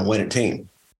they're going to win a team,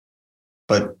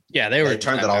 but yeah, they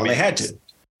turned it on when they had to.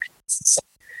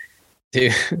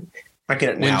 Dude, I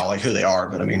get it now, like who they are,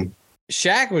 but I mean,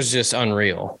 Shaq was just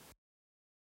unreal.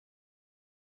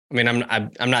 I mean,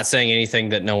 I'm not saying anything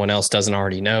that no one else doesn't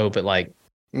already know, but like,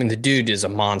 I mean, the dude is a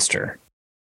monster.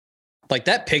 Like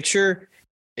that picture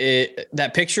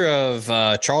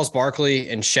of Charles Barkley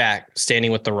and Shaq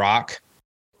standing with The Rock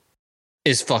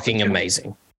is fucking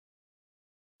amazing.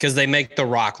 Because they make The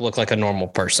Rock look like a normal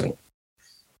person.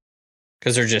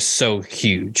 Because they're just so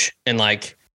huge. And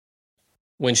like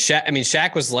when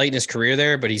Shaq was late in his career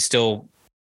there, but he's still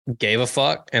gave a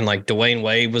fuck, and like Dwayne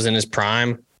Wade was in his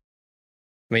prime,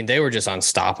 I mean, they were just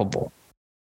unstoppable.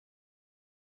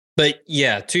 But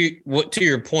yeah, to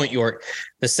your point, York,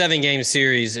 the 7-game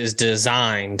series is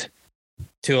designed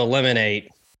to eliminate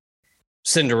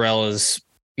Cinderella's,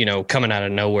 coming out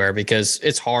of nowhere, because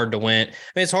it's hard to win. I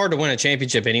mean, it's hard to win a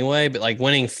championship anyway, but like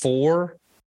winning 4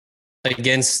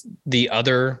 against the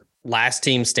other last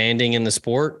team standing in the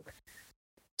sport,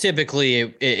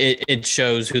 typically it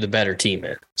shows who the better team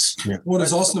is. Yeah. Well,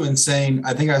 it's also insane.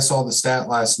 I think I saw the stat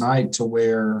last night to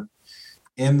where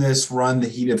in this run the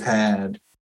Heat have had,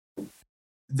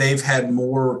 they've had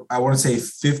more, I want to say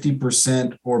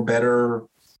 50% or better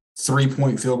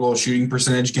 3-point field goal shooting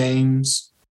percentage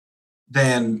games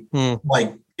than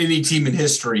like any team in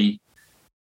history.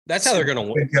 That's how they're going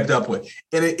to win. Kept up with.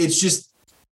 And it's just,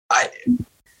 I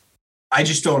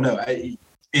just don't know.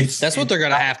 That's what they're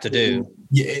going to have to do.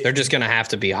 Yeah, they're just going to have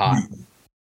to be hot.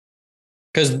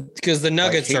 Because the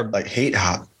Nuggets are like hate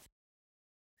hot.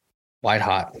 White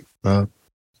hot.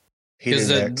 Heat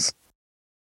index.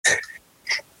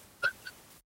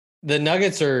 The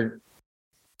Nuggets are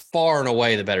far and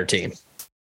away the better team.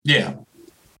 Yeah.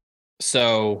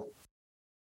 So,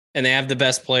 and they have the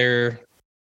best player.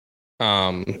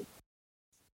 I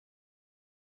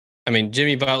mean,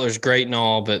 Jimmy Butler's great and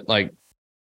all, but like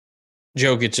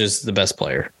Jokic is the best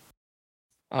player.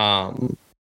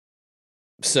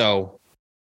 So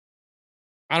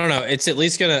I don't know. It's at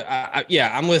least gonna.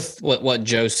 I'm with what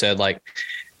Joe said. Like,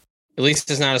 at least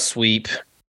it's not a sweep.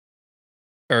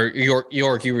 Or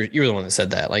York, you were the one that said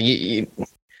that. Like,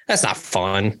 that's not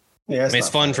fun. Yeah, it's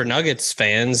fun for Nuggets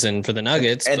fans and for the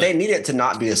Nuggets. And they need it to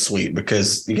not be a sweep,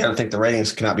 because you got to think the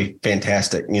ratings cannot be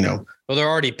fantastic, Well, they're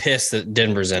already pissed that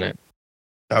Denver's in it.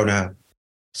 Oh, no.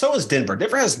 So is Denver.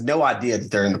 Denver has no idea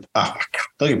that they're in the. Oh, my God.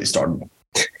 Don't get me started.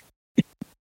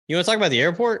 You want to talk about the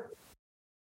airport?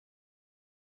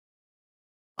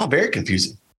 Oh, very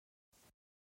confusing.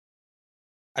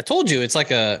 I told you it's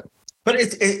like a. But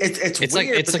it's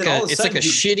weird, it's like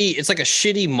a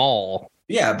shitty mall.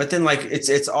 Yeah, but then like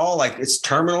it's all like it's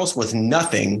terminals with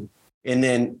nothing, and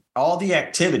then all the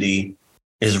activity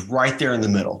is right there in the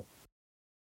middle.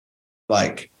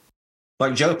 Like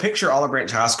Joe, picture Olive Branch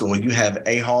High School. You have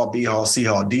A hall, B hall, C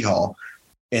hall, D hall,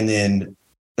 and then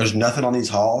there's nothing on these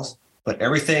halls, but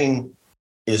everything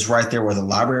is right there where the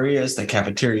library is, the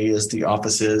cafeteria is, the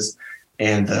office is,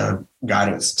 and the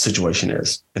guidance situation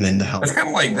is, and then the help. That's kind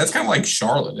of like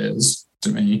Charlotte is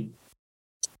to me.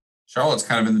 Charlotte's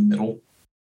kind of in the middle.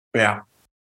 Yeah,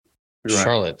 right.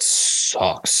 Charlotte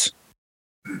sucks.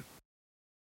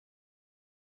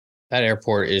 That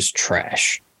airport is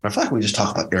trash. I feel like we just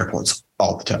talk about airports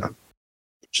all the time,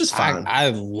 which is fine. I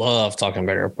love talking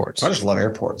about airports. I just love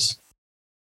airports.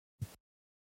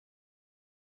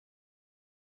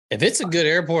 If it's a good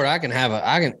airport, I can have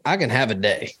a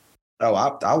day. Oh,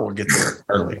 I will get there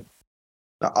early.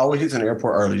 I always get to an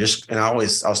airport early. I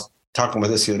was talking about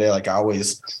this the other day. Like, I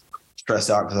always stress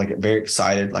out because I get very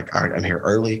excited. Like, all right, I'm here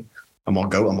early. I'm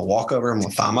gonna walk over. I'm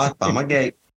gonna find my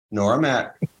gate, know where I'm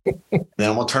at. Then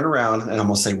I'm gonna turn around and I'm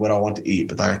gonna say what I want to eat.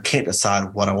 But I can't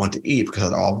decide what I want to eat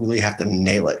because I'll really have to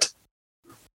nail it.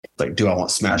 Like, do I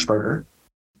want smash burger?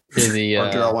 Or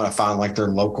do I want to find like their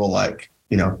local,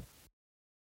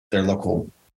 their local,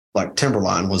 like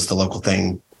Timberline was the local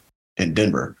thing in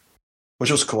Denver,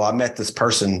 which was cool. I met this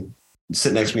person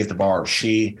sitting next to me at the bar.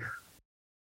 She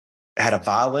had a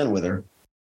violin with her,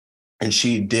 and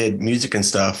she did music and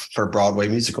stuff for Broadway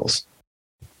musicals.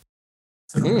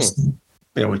 We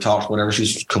talked, whatever.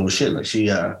 She's cool as shit. Like,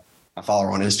 I follow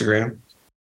her on Instagram.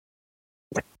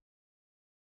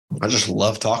 I just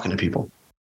love talking to people.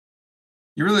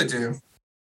 You really do.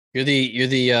 You're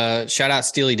the shout out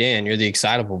Steely Dan. You're the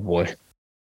excitable boy.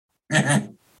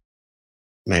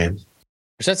 Man.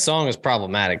 Which that song is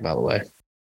problematic, by the way.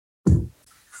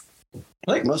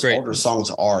 I think most older songs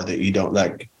are that you don't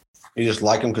like. You just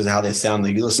like them because of how they sound.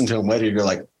 Like, you listen to them later, you're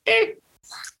like, eh.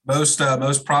 Most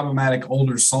problematic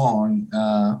older song.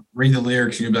 Read the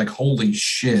lyrics, and you'll be like, holy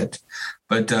shit.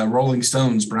 But Rolling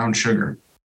Stones, Brown Sugar.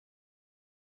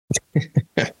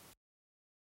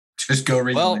 Just go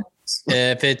read the lyrics.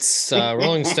 If it's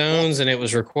Rolling Stones and it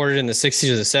was recorded in the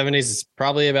 60s or the 70s, it's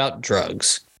probably about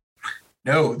drugs.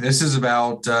 No, this is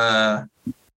about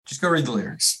just go read the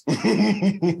lyrics.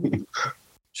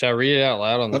 Should I read it out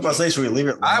loud on the I say, should we leave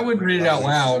it? I would read it out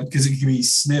loud because it can be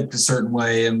snipped a certain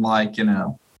way and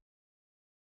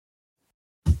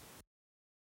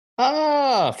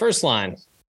first line.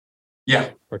 Yeah.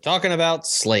 We're talking about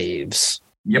slaves.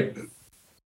 Yep.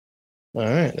 All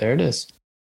right, there it is.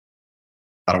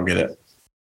 I don't get it.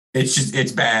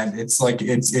 It's bad. It's like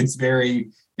it's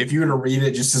if you were to read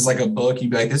it just as like a book, you'd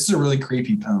be like, this is a really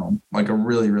creepy poem. Like a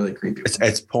really, really creepy poem.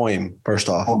 It's poem, first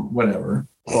off. Whatever.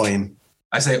 Poem.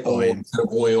 I say oil instead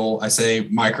of oil. I say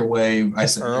microwave. I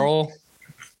say Earl.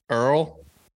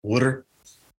 Water.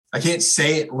 I can't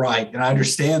say it right, and I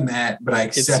understand that, but I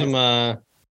accept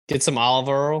Get some olive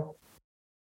oil.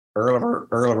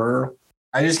 Earl.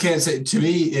 I just can't say. To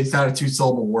me, it's not a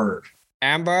 2-syllable word.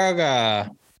 Hamburger.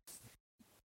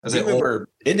 I say Remember,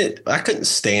 I couldn't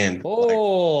stand.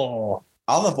 Oh.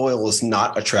 Olive oil was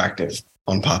not attractive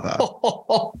on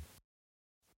Popeye.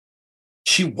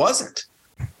 She wasn't.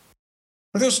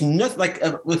 But there's nothing like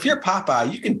if you're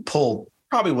Popeye, you can pull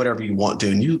probably whatever you want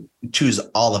to, and you choose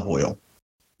olive oil.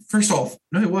 First off,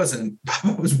 no, it wasn't.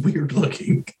 Popeye was weird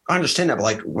looking. I understand that, but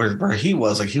like where he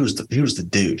was, like he was the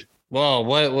dude. Well,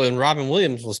 when Robin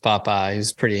Williams was Popeye, he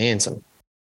was pretty handsome.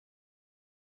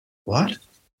 What?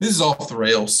 This is off the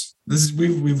rails. This is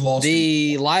we've lost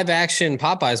the live action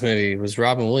Popeyes movie was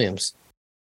Robin Williams.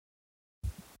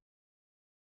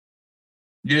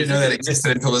 You didn't know that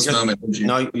existed until this moment, did you?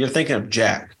 No, you're thinking of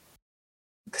Jack.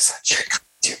 This is Jack.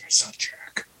 Dear my son,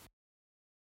 Jack.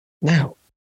 No.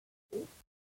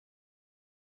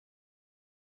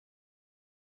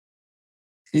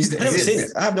 I haven't seen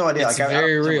it. I have no idea. It's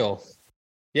very real.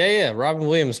 Yeah. Robin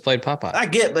Williams played Popeye. I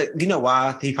get, but you know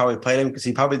why he probably played him? Because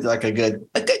he probably did like a good.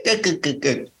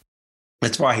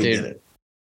 That's why he did it.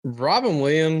 Robin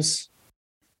Williams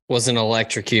was an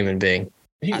electric human being.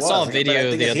 I saw a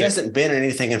video the other. He hasn't been in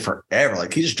anything in forever.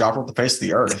 Like he just dropped off the face of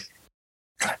the earth.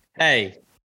 Hey,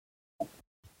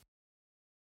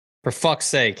 for fuck's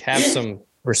sake, have some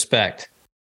respect.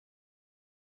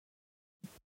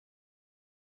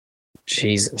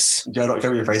 Jesus. Joe, don't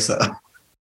cover your face up.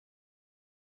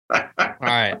 All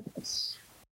right.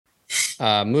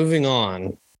 Moving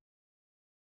on.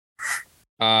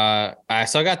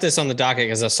 So I got this on the docket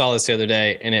because I saw this the other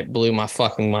day and it blew my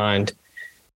fucking mind.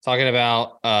 Talking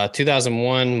about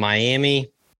 2001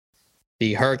 Miami,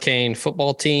 the Hurricane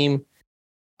football team.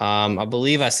 I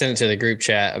believe I sent it to the group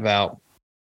chat about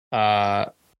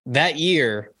that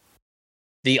year.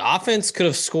 The offense could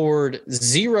have scored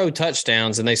 0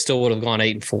 touchdowns and they still would have gone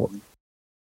 8-4. It's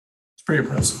pretty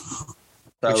impressive.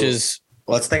 Which is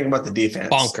let's think about the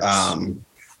defense. Bonkers.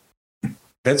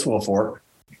 Vince Wilfork.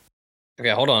 Okay,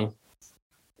 hold on.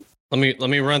 Let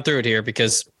me run through it here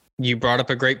because you brought up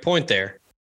a great point there.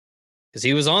 Because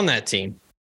he was on that team.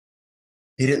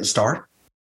 He didn't start?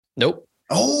 Nope.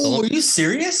 Oh, are you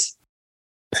serious?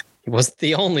 He wasn't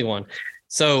the only one.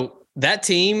 So that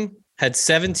team had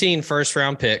 17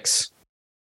 first-round picks.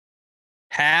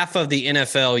 Half of the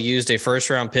NFL used a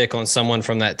first-round pick on someone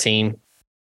from that team.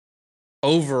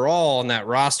 Overall, on that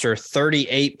roster,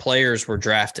 38 players were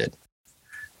drafted.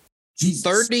 Jesus.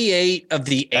 38 of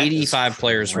the 85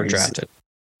 players were drafted.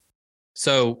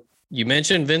 So you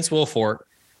mentioned Vince Wilfork.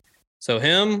 So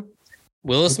him,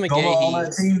 Willis McGahee. On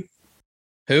that team?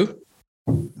 Who?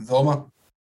 Vilma.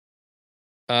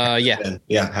 Yeah.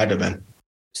 Yeah, had to have been.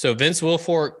 So Vince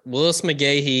Wilfork, Willis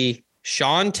McGahee,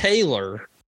 Sean Taylor,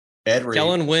 Ed Reed.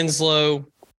 Kellen Winslow,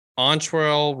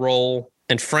 Antrell Roll,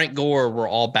 and Frank Gore were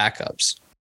all backups.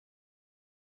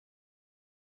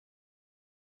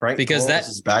 Frank because Gore was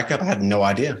his backup. I had no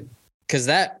idea. Because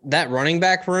that running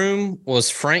back room was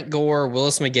Frank Gore,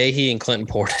 Willis McGahee, and Clinton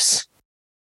Portis.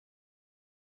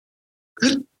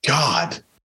 Good God.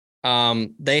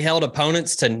 They held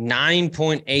opponents to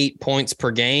 9.8 points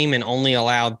per game and only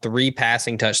allowed 3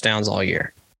 passing touchdowns all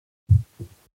year.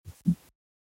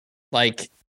 Like,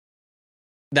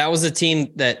 that was a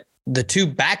team that the 2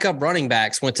 backup running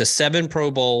backs went to 7 Pro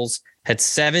Bowls, had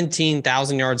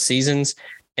 17,000-yard seasons,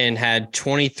 and had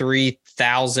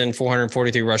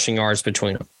 23,443 rushing yards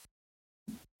between them.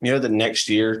 You know, the next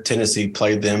year, Tennessee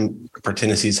played them for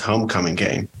Tennessee's homecoming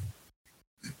game.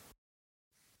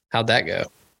 How'd that go?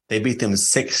 They beat them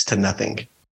 6-0.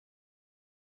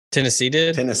 Tennessee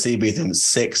did? Tennessee beat them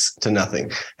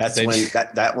 6-0. That's when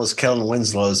that was Kellen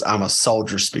Winslow's "I'm a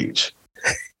soldier" speech.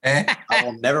 I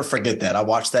will never forget that. I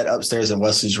watched that upstairs in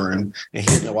Wesley's room,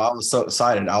 and I was so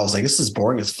excited. I was like, "This is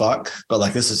boring as fuck," but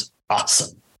like, this is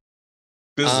awesome.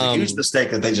 This is a huge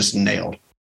mistake that they just nailed.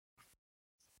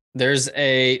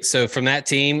 So from that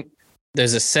team,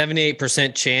 there's a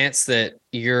 78% chance that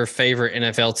your favorite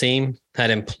NFL team had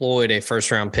employed a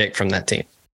first-round pick from that team.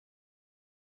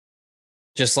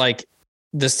 Just like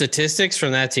the statistics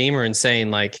from that team are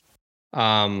insane. Like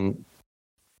 19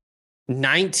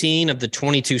 of the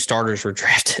 22 starters were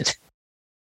drafted.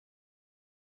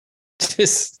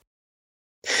 Just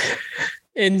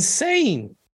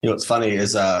insane. You know what's funny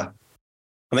is I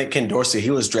think Ken Dorsey,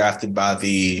 he was drafted by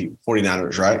the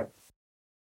 49ers, right?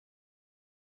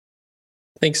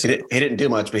 think so. He didn't do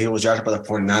much, but he was drafted by the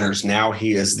 49ers. Now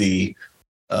he is the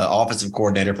offensive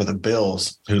coordinator for the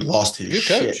Bills, who lost his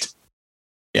shit.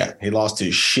 Yeah, he lost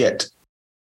his shit.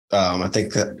 I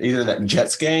think that either that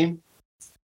Jets game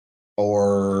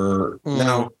or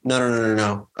no.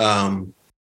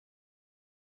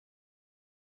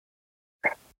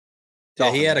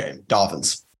 Yeah, he had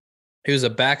Dolphins. He was a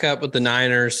backup with the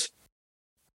Niners,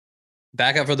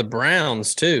 backup for the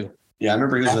Browns too. Yeah, I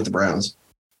remember he was with the Browns.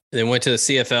 Then went to the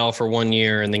CFL for 1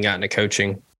 year and then got into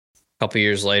coaching a couple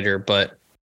years later. But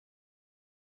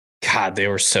God, they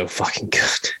were so fucking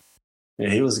good. Yeah,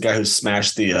 he was the guy who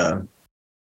smashed the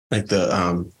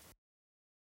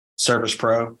Service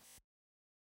Pro.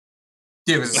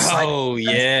 Yeah, it was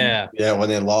yeah. Yeah, when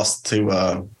they lost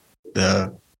to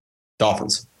the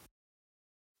Dolphins.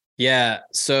 Yeah.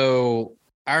 So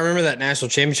I remember that national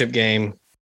championship game.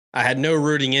 I had no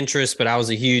rooting interest, but I was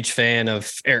a huge fan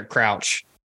of Eric Crouch.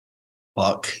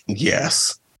 Fuck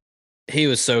yes. He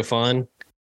was so fun.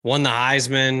 Won the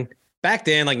Heisman. Back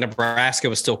then, like Nebraska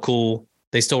was still cool.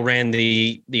 They still ran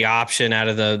the option out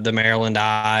of the Maryland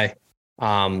Eye.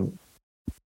 And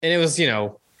it was,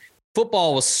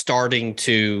 football was starting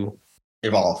to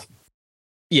evolve.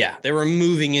 Yeah. They were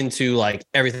moving into like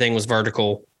everything was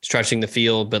vertical, stretching the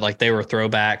field, but like they were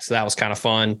throwbacks. So that was kind of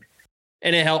fun.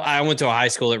 And it helped. I went to a high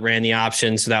school that ran the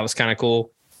option, so that was kind of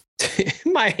cool.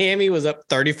 Miami was up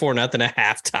 34-0 at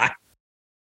halftime.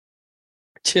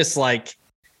 Just like,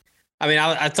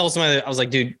 I told somebody, I was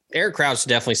like, dude, Eric Crouch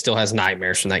definitely still has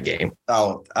nightmares from that game.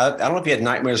 Oh, I don't know if he had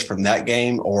nightmares from that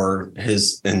game or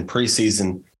his in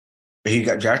preseason. He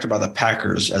got drafted by the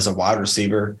Packers as a wide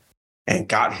receiver and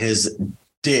got his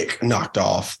dick knocked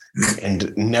off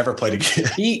and never played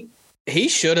again. He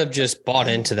should have just bought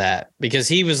into that because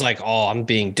he was like, oh, I'm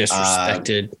being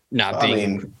disrespected, not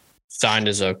being signed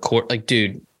as a court. Like,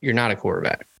 dude, you're not a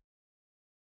quarterback.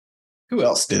 Who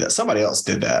else did that? Somebody else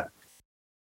did that.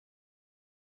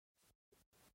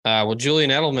 Well, Julian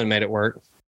Edelman made it work.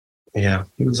 Yeah,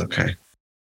 he was okay.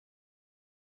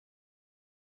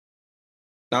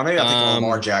 Now, maybe I think of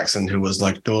Lamar Jackson, who was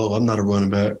like, oh, I'm not a running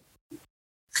back.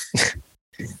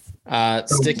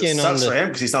 Sticking on for him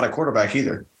because he's not a quarterback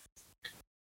either.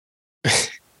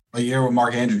 Well, you hear what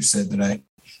Mark Andrews said today.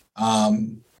 What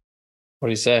did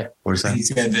he say? He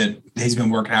said that he's been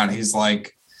working out. He's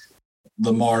like,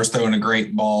 Lamar's throwing a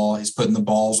great ball. He's putting the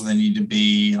balls where they need to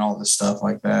be and all this stuff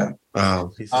like that.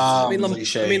 Oh,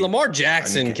 Lamar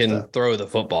Jackson can throw the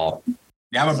football.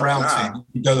 Yeah, I'm a Browns fan.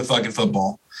 You throw the fucking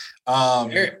football.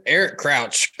 Eric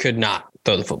Crouch could not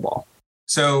throw the football.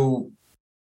 So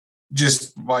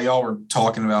just while y'all were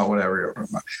talking about whatever,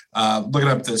 looking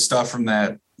up the stuff from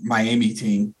that Miami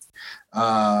team,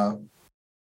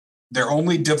 their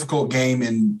only difficult game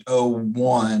in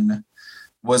 2001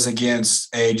 was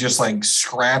against a just like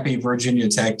scrappy Virginia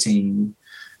Tech team.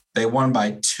 They won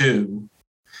by 2.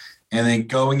 And then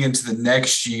going into the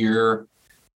next year,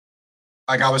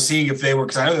 like I was seeing if they were,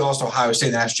 because I know they lost to Ohio State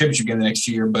in the national championship game the next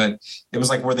year, but it was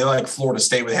like where they like Florida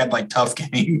State, where they had like tough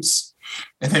games.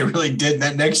 And they really did. And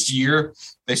that next year,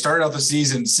 they started out the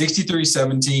season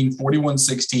 63-17,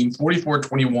 41-16,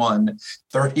 44-21,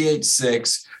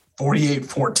 38-6,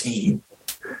 48-14.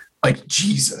 Like,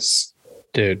 Jesus.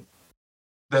 Dude.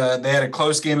 They had a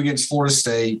close game against Florida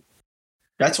State.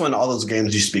 That's when all those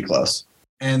games used to be close.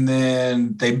 And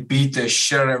then they beat the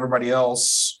shit out of everybody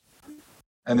else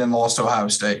and then lost to Ohio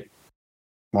State.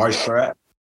 Maurice Pratt.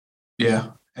 Yeah.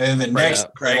 And then next,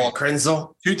 Craig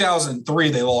Krenzel.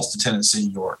 2003, they lost to Tennessee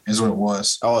York, is what it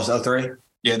was. Oh, it was 03?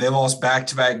 Yeah, they lost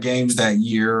back-to-back games that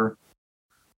year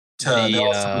they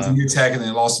lost to Virginia Tech and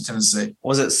they lost to Tennessee.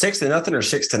 Was it 6-0 or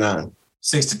 6-9?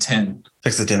 6-10.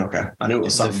 6-10, okay. I knew it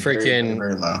was something freaking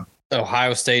very low.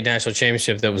 Ohio State national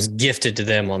championship that was gifted to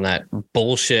them on that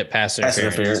bullshit pass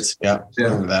interference. Yeah, I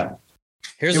remember that.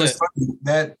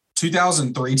 That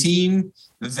 2003 team,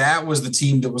 that was the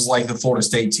team that was like the Florida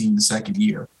State team the second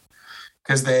year.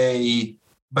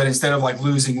 But instead of like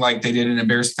losing like they did in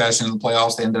embarrassing fashion in the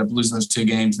playoffs, they ended up losing those 2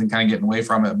 games and kind of getting away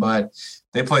from it. But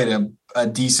they played a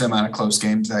decent amount of close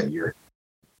games that year.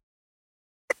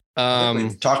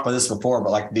 We've talked about this before,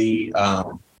 but like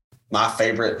my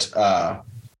favorite,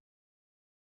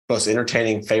 most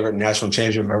entertaining favorite national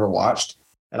championship I've ever watched,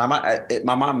 and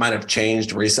my mind might have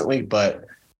changed recently, but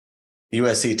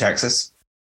USC Texas,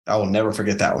 I will never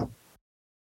forget that one.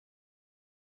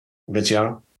 Vince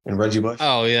Young and Reggie Bush.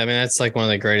 Oh yeah, that's like one of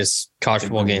the greatest college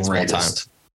football games of all time.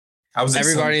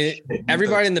 Everybody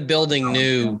in the building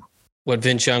knew what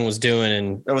Vince Young was doing,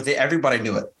 and everybody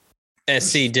knew it.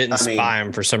 SC didn't spy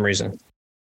him for some reason.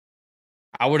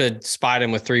 I would have spied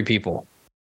him with 3 people.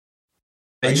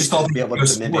 They just thought to be able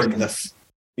to mimic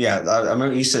Yeah, I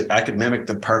remember you said I could mimic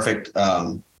the perfect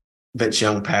Vince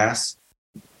Young pass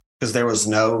because there was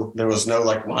no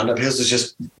like windup. His was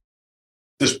just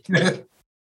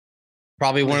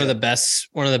Probably one of the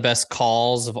best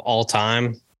calls of all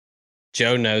time.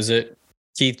 Joe knows it.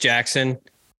 Keith Jackson.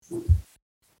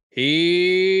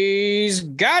 He's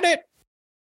got it.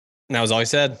 And that was all he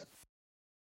said.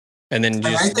 And then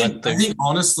just I think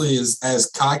honestly,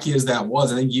 as cocky as that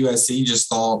was, I think USC just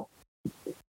thought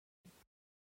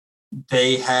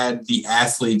they had the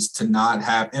athletes to not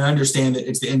have, and understand that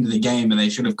it's the end of the game and they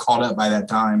should have caught up by that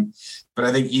time. But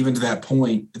I think even to that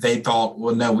point, they thought,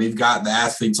 well, no, we've got the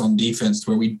athletes on defense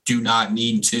where we do not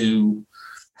need to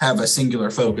have a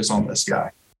singular focus on this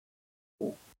guy.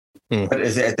 But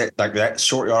is it like that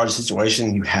short yardage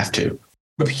situation? You have to.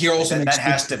 But Pete Carroll also that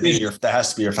has to be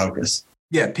your focus.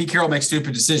 Yeah, Pete Carroll makes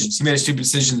stupid decisions. He made a stupid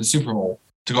decision in the Super Bowl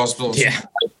to go to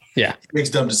Yeah. He makes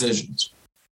dumb decisions.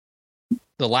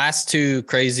 The last two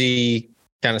crazy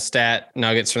kind of stat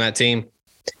nuggets from that team.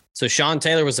 So Sean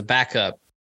Taylor was a backup.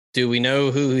 Do we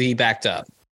know who he backed up?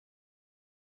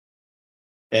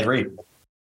 Ed Reed.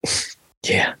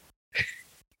 Yeah.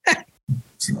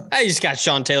 I just got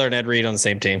Sean Taylor and Ed Reed on the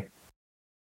same team.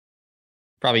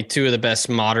 Probably two of the best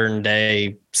modern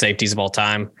day safeties of all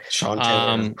time. Sean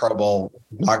Taylor, Pro Bowl,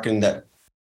 knocking that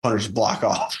punter's block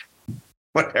off.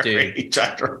 Whatever he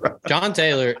tried to run. John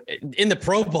Taylor in the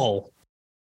Pro Bowl.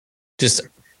 Just,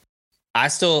 I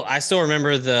still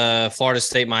remember the Florida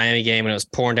State Miami game when it was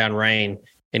pouring down rain,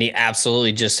 and he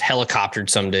absolutely just helicoptered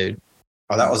some dude.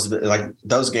 Oh, that was like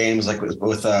those games, like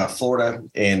with Florida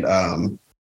and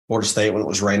Florida State when it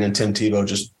was raining. Tim Tebow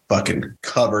just fucking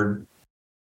covered.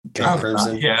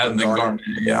 Crimson. Yeah, and the garment.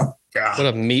 Yeah.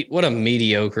 What a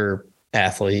mediocre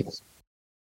athlete.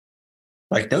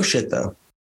 Like no shit though.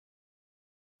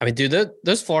 I mean, dude,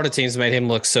 those Florida teams made him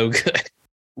look so good.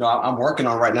 No, I'm working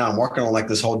on right now. I'm working on like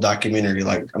this whole documentary.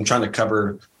 Like I'm trying to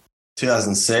cover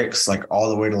 2006, like all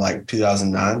the way to like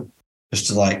 2009, just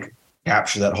to like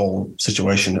capture that whole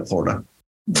situation at Florida.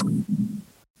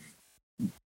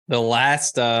 The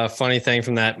last funny thing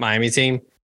from that Miami team.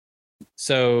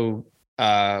 So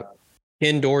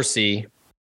Ken Dorsey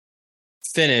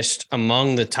finished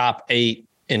among the top 8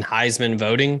 in Heisman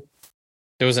voting.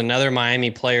 There was another Miami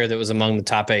player that was among the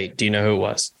top 8. Do you know who it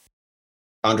was?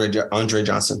 Andre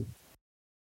Johnson.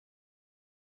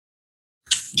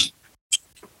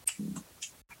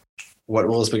 What,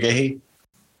 Willis McGahee?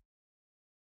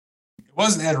 It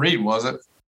wasn't Ed Reed, was it?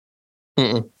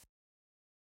 Mm-mm.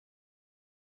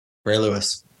 Ray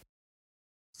Lewis.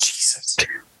 Jesus.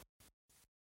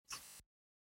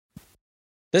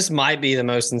 This might be the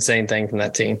most insane thing from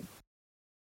that team.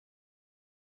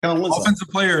 Offensive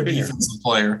player or defensive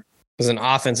player? It was an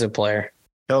offensive player.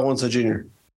 Kellen Winslow Jr.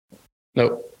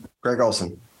 Nope. Greg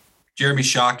Olson. Jeremy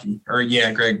Shockey.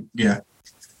 Greg. Yeah.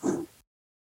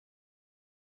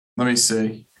 Let me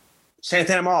see.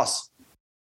 Santana Moss.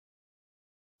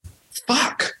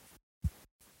 Fuck.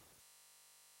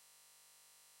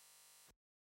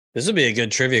 This would be a good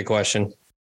trivia question.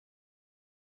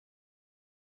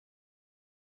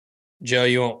 Joe,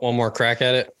 you want one more crack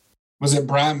at it? Was it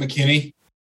Brian McKinney?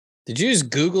 Did you just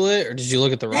Google it or did you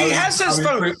look at the roster? He has his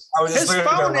phone. His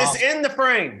phone is in the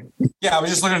frame. Yeah, I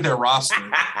was just looking at their roster.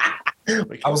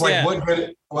 I was like, what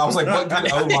good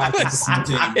O-line is this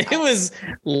team? It was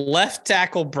left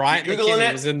tackle Brian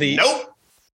McKinney was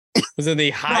in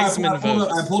the Heisman vote.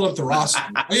 I pulled up the roster.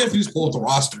 All you have to do is pull up the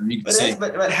roster. You can see.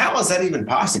 But how is that even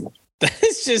possible?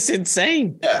 That's just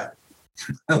insane. Yeah.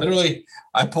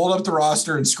 I pulled up the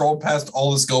roster and scrolled past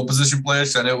all the skill position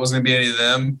players. I knew it wasn't going to be any of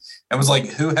them. And was like,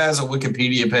 who has a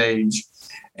Wikipedia page?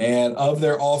 And of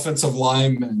their offensive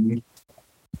linemen,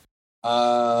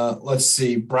 let's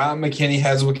see. Brian McKinney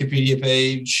has a Wikipedia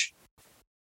page.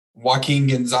 Joaquin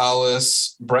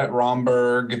Gonzalez, Brett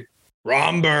Romberg,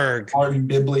 Martin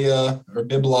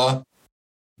Bibla,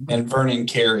 and Vernon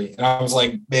Carey. And I was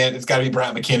like, man, it's got to be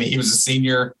Brett McKinney. He was a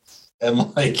senior,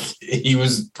 and like he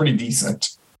was pretty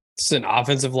decent. It's an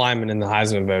offensive lineman in the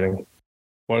Heisman voting.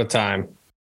 What a time.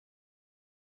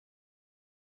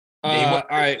 All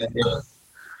right.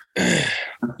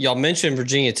 Y'all mentioned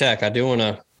Virginia Tech. I do want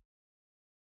to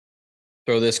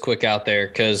throw this quick out there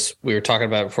because we were talking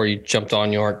about it before you jumped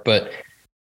on, York, but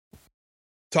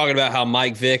talking about how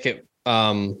Mike Vick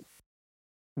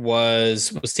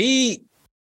was he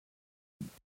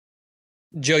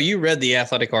Joe, you read the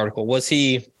Athletic article. Was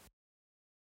he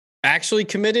actually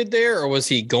committed there or was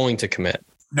he going to commit?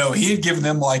 No, he had given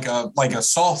them like a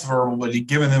soft verbal, but he'd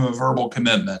given them a verbal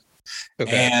commitment.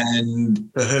 Okay. And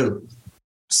to who?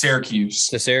 Syracuse.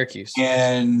 To Syracuse.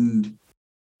 And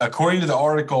according to the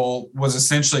article, was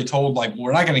essentially told, like,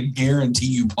 we're not going to guarantee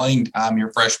you playing time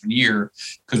your freshman year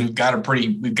because we've got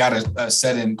a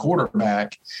set-in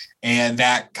quarterback. And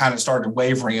that kind of started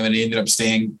wavering him, and he ended up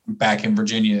staying back in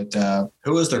Virginia.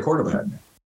 Who was their quarterback?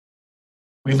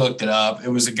 We looked it up. It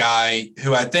was a guy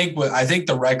who I think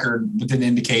the record didn't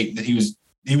indicate that he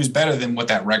was better than what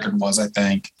that record was, I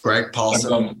think. Greg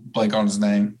Paulson. Blank on his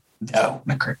name. No,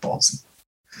 not Greg Paulson.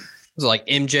 Was it like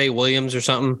MJ Williams or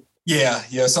something? Yeah,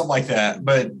 something like that.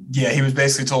 But yeah, he was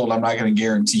basically told, I'm not going to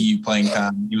guarantee you playing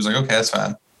time. He was like, okay, that's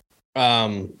fine.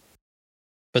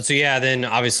 But so yeah, then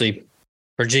obviously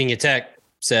Virginia Tech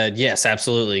said, yes,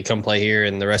 absolutely, come play here,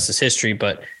 and the rest is history.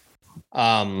 But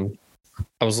I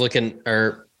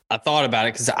thought about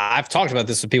it because I've talked about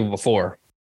this with people before.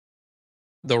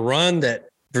 The run that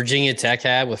Virginia Tech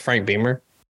had with Frank Beamer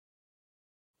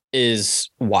is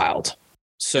wild.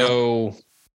 So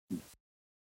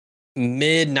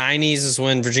mid 90s is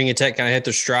when Virginia Tech kind of hit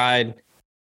their stride,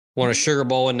 won a Sugar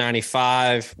Bowl in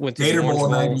 95, went to Gator Bowl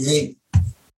in 98.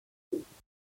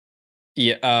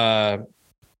 Yeah,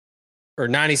 or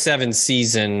 97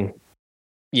 season.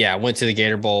 Yeah, went to the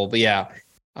Gator Bowl. But yeah,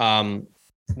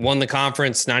 won the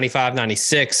conference 95,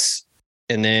 96,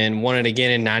 and then won it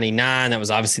again in 99. That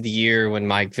was obviously the year when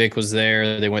Mike Vick was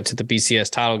there. They went to the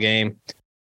BCS title game,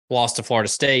 lost to Florida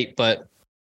State, but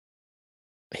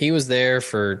he was there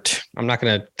for, I'm not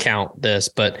going to count this,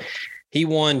 but he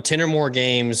won 10 or more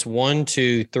games, 1,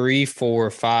 2, 3,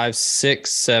 4, 5, 6,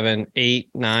 7, 8,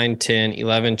 9, 10,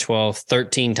 11, 12,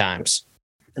 13 times.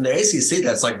 In the ACC,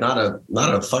 that's like not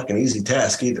a fucking easy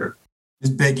task either. It's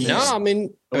Big East. No, I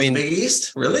mean, Big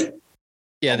East, really?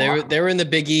 Yeah, they were in the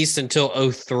Big East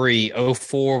until 03.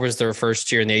 04 was their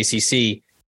first year in the ACC.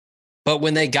 But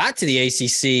when they got to the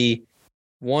ACC,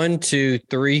 1, 2,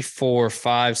 3, 4,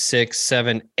 5, 6,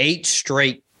 7, 8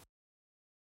 straight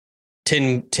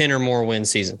 10 or more win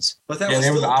seasons. But that was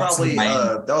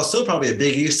still probably a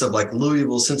Big East of like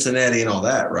Louisville, Cincinnati, and all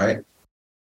that, right?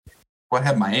 What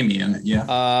had Miami in it?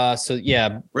 Yeah. So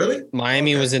yeah, really?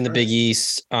 Miami was in the Big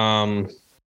East.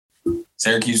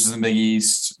 Syracuse was in the Big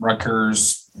East.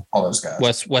 Rutgers, all those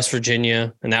guys. West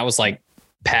Virginia, and that was like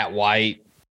Pat White,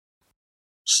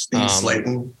 Steve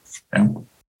Slayton,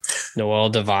 Noel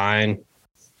Devine.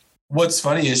 What's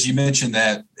funny is you mentioned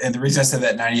that, and the reason I said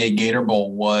that 98 Gator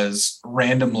Bowl was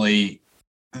randomly.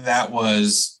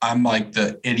 I'm like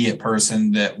the idiot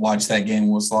person that watched that game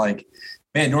was like,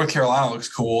 man, North Carolina looks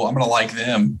cool. I'm going to like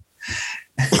them.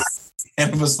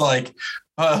 And it was like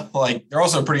they're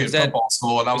also a pretty good football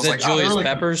school. And I was like, Julius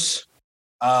Peppers?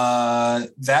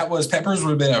 That was Peppers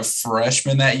would have been a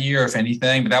freshman that year, if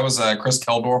anything. But that was Chris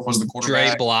Keldorf was the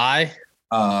quarterback. Dre Bly?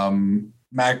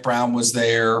 Mac Brown was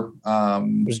there.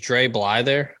 Was Dre Bly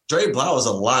there? Dre Bly was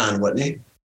a line, wasn't he?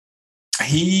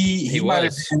 He might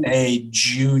have been a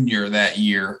junior that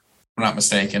year, if I'm not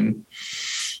mistaken.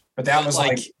 But that was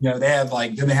they had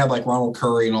Ronald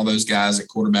Curry and all those guys at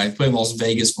quarterback. They played in Las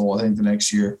Vegas Bowl, I think, the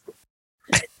next year.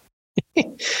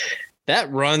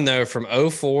 That run, though, from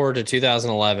 04 to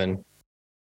 2011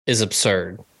 is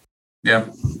absurd. Yeah.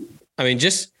 I mean,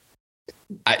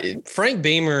 Frank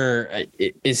Beamer,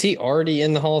 is he already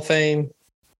in the Hall of Fame?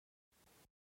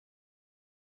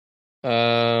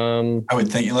 I would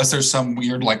think, unless there's some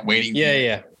weird waiting.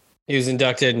 Yeah. He was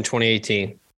inducted in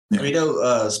 2018.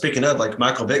 Yeah. Speaking of,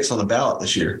 Michael Vick's on the ballot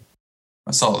this year.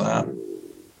 I saw that.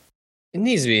 He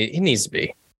needs to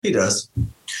be. He does.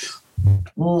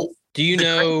 Well, do you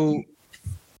know,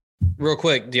 real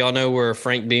quick, do y'all know where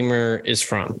Frank Beamer is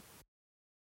from?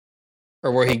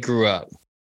 Or where he grew up?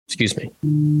 Excuse me.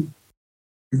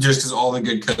 Just because all the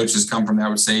good coaches come from there, I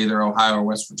would say either Ohio or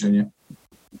West Virginia.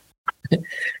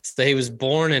 So he was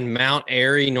born in Mount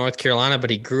Airy, North Carolina, but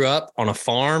he grew up on a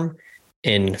farm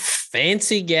in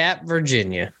Fancy Gap,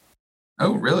 Virginia.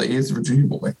 Oh, really? He's a Virginia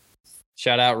boy.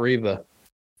 Shout out Reba.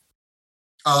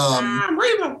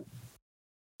 Reba.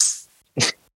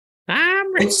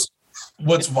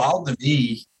 What's wild to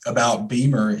me about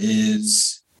Beamer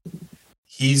is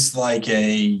he's like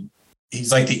the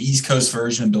East Coast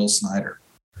version of Bill Snyder.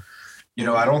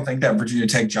 I don't think that Virginia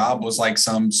Tech job was like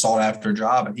some sought after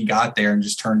job, and he got there and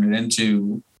just turned it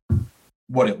into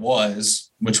what it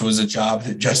was, which was a job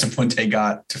that Justin Fuente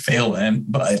got to fail in.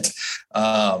 But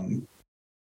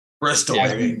Bristol,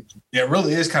 baby. Yeah, it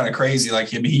really is kind of crazy. Like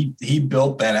he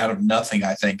built that out of nothing,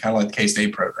 I think, kind of like the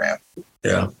K-State program.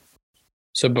 Yeah.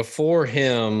 So before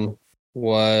him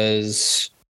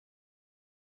was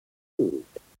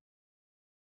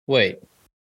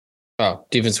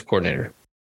defensive coordinator.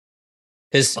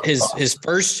 His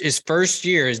first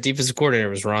year as defensive coordinator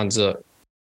was Ron Zook.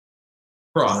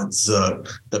 Ron Zook,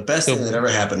 the best thing that ever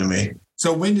happened to me.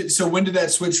 So when did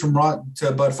that switch from Rod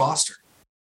to Bud Foster?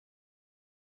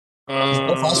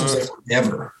 Bud Foster was there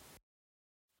forever.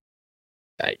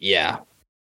 Yeah.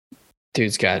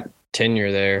 Dude's got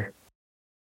tenure there.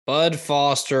 Bud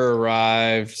Foster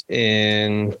arrived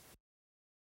in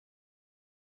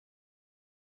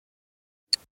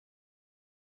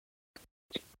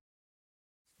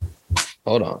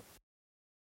hold on.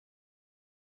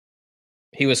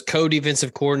 He was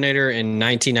co-defensive coordinator in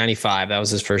 1995. That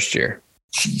was his first year.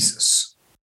 Jesus.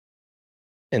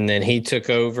 And then he took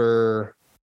over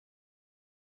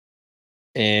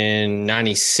in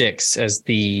 96 as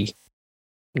the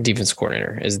defensive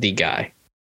coordinator, as the guy.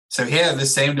 So he had the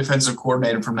same defensive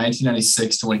coordinator from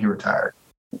 1996 to when he retired.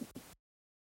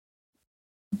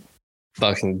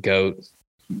 Fucking goat.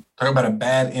 Talk about a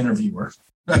bad interviewer.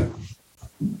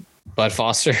 Bud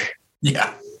Foster.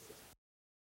 Yeah.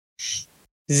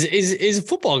 He's a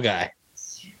football guy.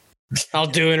 I'll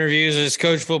do interviews as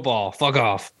coach football. Fuck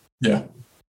off. Yeah.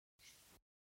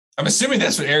 I'm assuming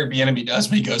that's what Eric Bieniemy does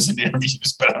when he goes into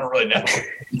interviews, but I don't really know.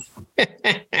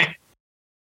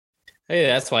 Hey,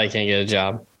 that's why he can't get a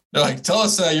job. They're like, tell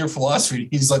us your philosophy.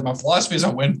 He's like, my philosophy is I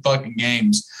win fucking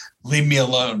games. Leave me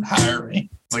alone. Hire me.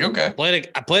 It's like, okay.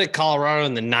 I played at Colorado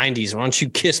in the 90s. Why don't you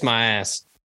kiss my ass?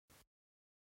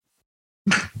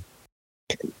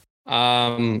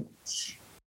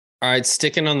 All right,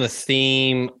 sticking on the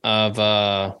theme of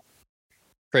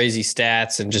crazy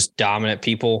stats and just dominant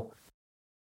people.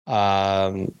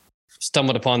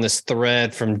 Stumbled upon this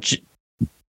thread from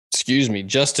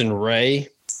Justin Ray,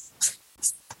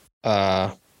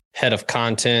 head of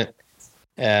content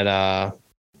at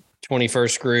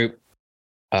 21st Group,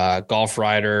 golf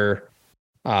writer,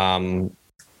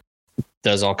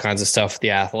 does all kinds of stuff with The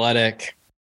Athletic.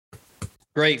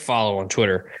 Great follow on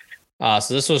Twitter.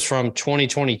 So this was from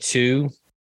 2022,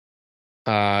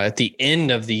 at the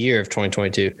end of the year of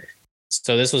 2022.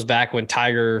 So this was back when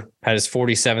Tiger had his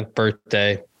 47th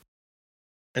birthday.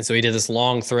 And so he did this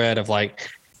long thread of like,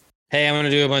 hey, I'm going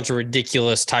to do a bunch of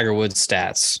ridiculous Tiger Woods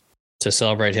stats to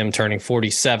celebrate him turning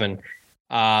 47.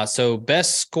 So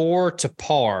best score to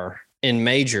par in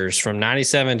majors from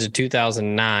 97 to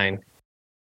 2009.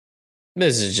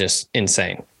 This is just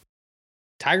insane.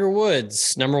 Tiger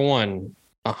Woods, number one,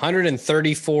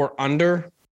 134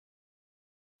 under.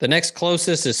 The next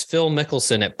closest is Phil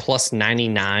Mickelson at plus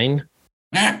 99.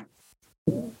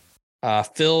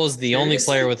 Phil is the only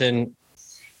player within.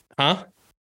 Huh?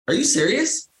 Are you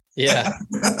serious? Yeah.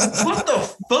 What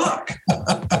the fuck?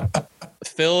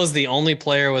 Phil is the only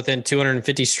player within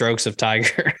 250 strokes of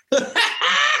Tiger.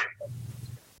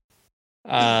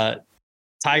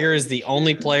 Tiger is the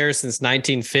only player since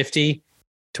 1950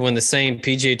 to win the same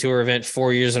PGA Tour event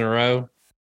 4 years in a row.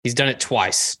 He's done it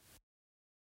twice.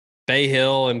 Bay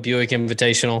Hill and Buick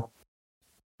Invitational.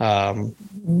 From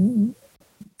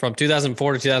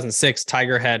 2004 to 2006,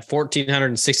 Tiger had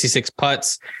 1,466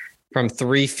 putts from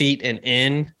 3 feet and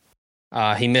in.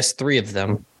 He missed 3 of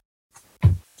them.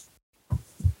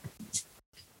 It's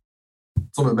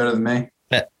a little bit better than me.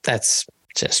 That's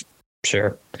just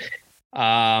sure.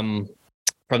 From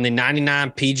the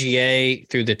 99 PGA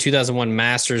through the 2001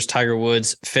 Masters, Tiger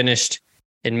Woods finished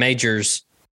in majors.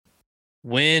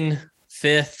 Win,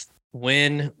 5th,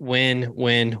 win.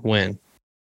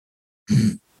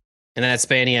 In that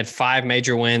span, he had 5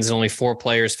 major wins and only 4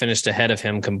 players finished ahead of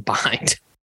him combined.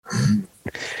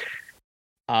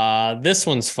 This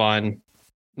one's fun.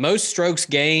 Most strokes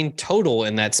gained total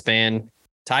in that span.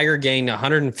 Tiger gained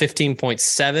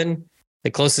 115.7. The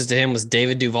closest to him was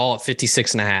David Duval at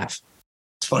 56.5.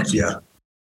 Fuck yeah.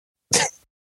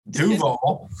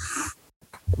 Duval.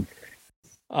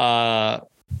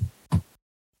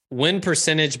 Win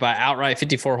percentage by outright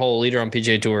 54-hole leader on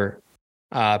PGA Tour.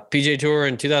 PGA Tour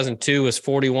in 2002 was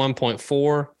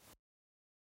 41.4.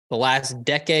 The last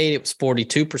decade, it was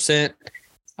 42%.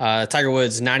 Tiger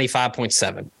Woods,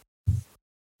 95.7.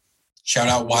 Shout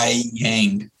out Y.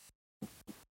 Yang.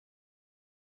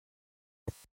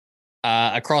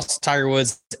 Across Tiger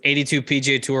Woods, 82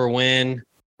 PGA Tour win.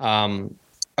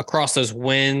 Across those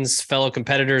wins, fellow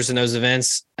competitors in those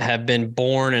events have been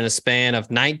born in a span of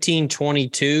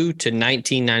 1922 to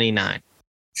 1999.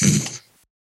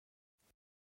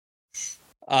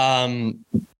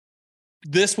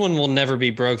 This one will never be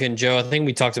broken, Joe. I think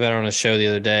we talked about it on a show the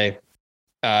other day.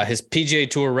 His PGA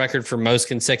Tour record for most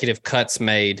consecutive cuts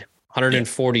made,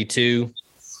 142.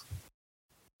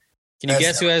 Can you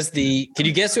guess who has the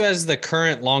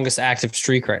current longest active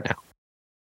streak right now?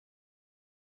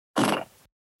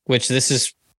 Which this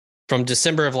is from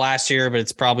December of last year, but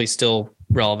it's probably still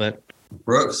relevant.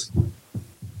 Brooks?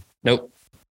 Nope.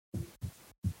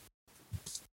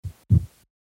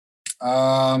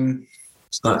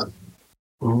 It's not.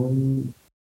 Come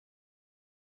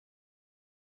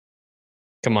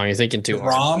on, you're thinking too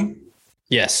hard. Rom?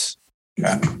 Yes.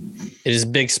 Yeah. It is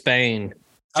Big Spain.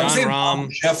 I was John saying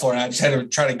Rahm. Scheffler, and I just had to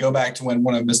try to go back to when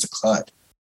I missed a cut.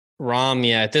 Rahm,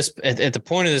 yeah. At the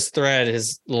point of this thread,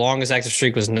 his longest active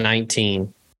streak was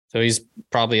 19. So he's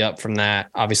probably up from that,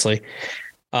 obviously.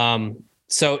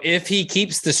 So if he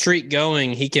keeps the streak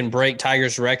going, he can break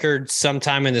Tiger's record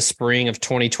sometime in the spring of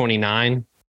 2029.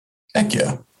 Heck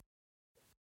yeah.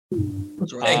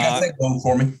 Hey, got that going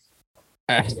for me.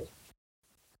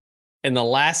 In the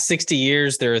last 60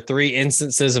 years, there are 3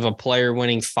 instances of a player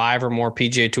winning 5 or more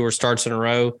PGA Tour starts in a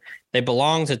row. They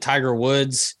belong to Tiger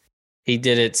Woods. He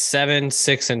did it 7,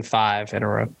 6, and 5 in a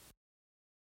row.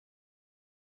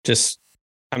 This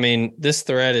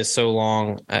thread is so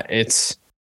long. It's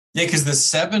Yeah, because the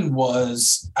 7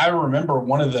 was, I remember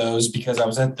one of those because I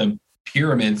was at the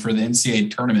pyramid for the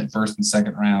NCAA tournament first and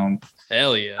second round.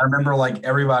 hell yeah. I remember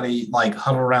everybody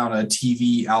huddled around a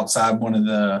TV outside one of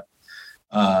the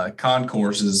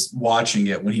concourses watching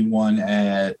it when he won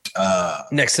at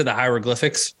Next to the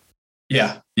hieroglyphics.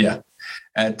 Yeah.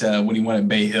 At when he won at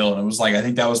Bay Hill. And it was I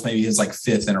think that was maybe his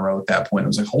 5th in a row at that point. It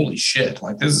was holy shit,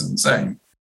 this is insane.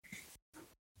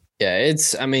 Yeah,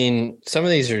 some of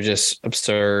these are just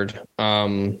absurd.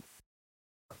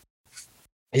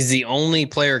 He's the only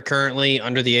player currently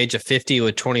under the age of 50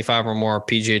 with 25 or more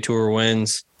PGA Tour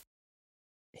wins.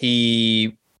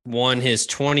 He won his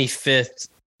 25th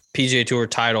PGA Tour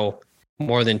title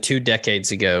more than 2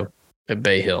 decades ago at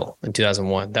Bay Hill in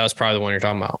 2001. That was probably the one you're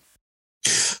talking about.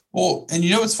 Well, and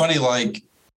it's funny,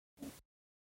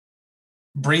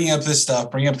 bringing up this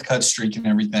stuff, bringing up the cut streak and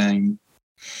everything,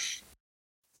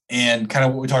 and kind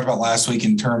of what we talked about last week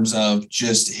in terms of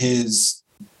just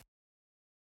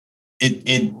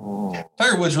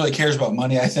Tiger Woods really cares about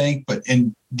money, I think, but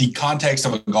in the context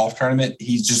of a golf tournament,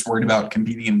 he's just worried about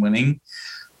competing and winning.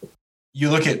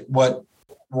 You look at what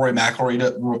Rory McIlroy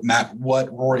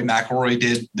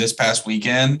did this past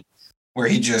weekend, where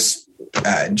he just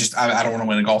I don't want to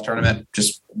win a golf tournament,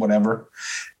 just whatever.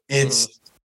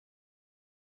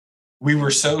 We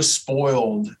were so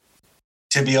spoiled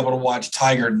to be able to watch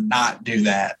Tiger not do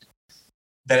that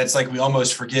it's we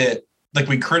almost forget.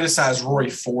 We criticize Rory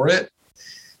for it,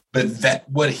 but that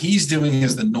what he's doing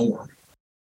is the norm.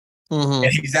 Mm-hmm.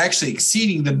 And he's actually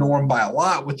exceeding the norm by a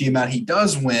lot with the amount he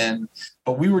does win.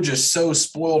 But we were just so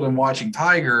spoiled in watching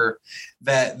Tiger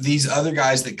that these other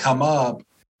guys that come up,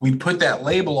 we put that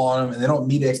label on them and they don't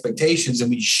meet expectations and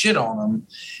we shit on them.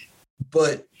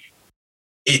 But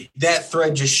that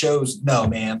thread just shows, no,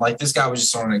 man, this guy was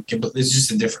just on it's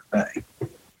just a different thing.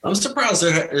 I'm surprised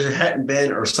there hadn't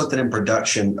been or something in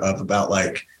production of about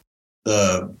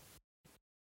the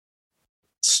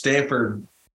Stanford,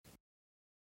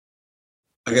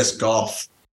 I guess, golf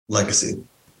legacy.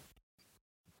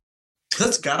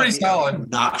 That's got to be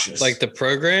obnoxious. The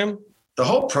program? The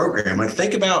whole program.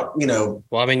 Think about,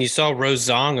 Well, you saw Rose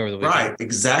Zhang over the weekend. Right,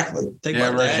 exactly. Think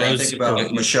about that. Think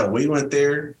about Michelle. We went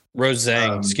there. Rose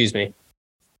Zhang, excuse me.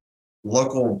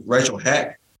 Local Rachel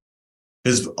Heck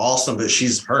is awesome, but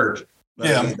she's hurt. But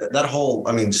yeah. That whole,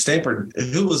 Stanford,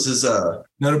 who was his Nota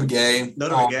Begay.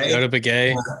 Nota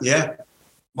Begay. Yeah.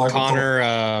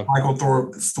 Michael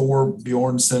Thor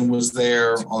Bjornsson was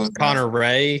there. Connor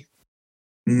Ray.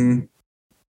 Mm-hmm.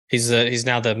 He's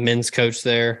now the men's coach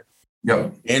there.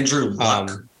 Yep. Andrew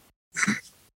Luck.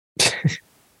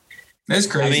 That's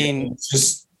crazy.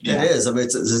 It is.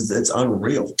 It's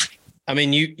unreal.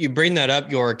 You bring that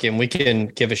up, York, and we can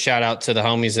give a shout out to the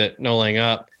homies at No Laying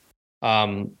Up.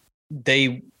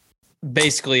 They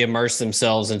basically immersed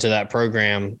themselves into that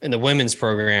program, in the women's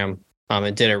program,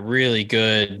 and did a really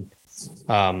good,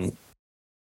 almost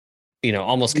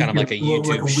kind of like a YouTube,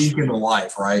 like a week in the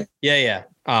life, right? Yeah.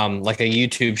 Like a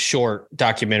YouTube short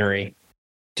documentary,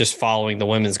 just following the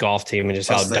women's golf team and just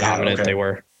how dominant they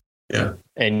were. Yeah.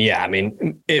 And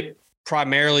it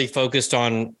primarily focused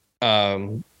on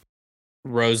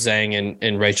Rose Zhang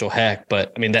and Rachel Heck,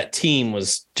 but that team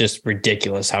was just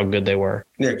ridiculous how good they were.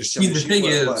 Yeah, because this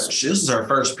is her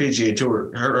first PGA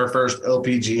Tour, her first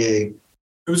LPGA.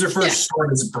 It was her first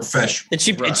start as a professional, and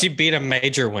she beat a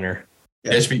major winner.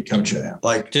 Yeah, she beat Coach down.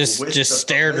 Just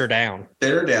stared her down.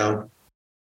 Stared her down.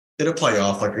 Did a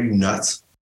playoff? Are you nuts?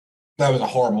 That was a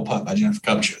horrible putt by Jennifer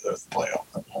Cumshaw. That was the playoff.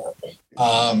 That was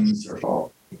horrible. It's her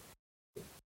fault.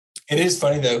 It is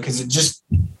funny though, because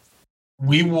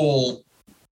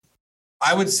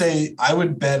I would say I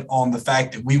would bet on the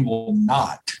fact that we will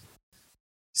not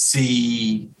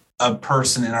see a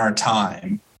person in our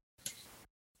time,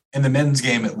 in the men's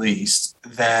game at least,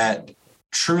 that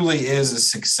truly is a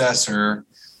successor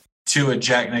to a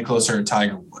Jack Nicklaus or a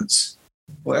Tiger Woods.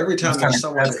 Well, every time there's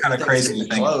someone that's kind of crazy to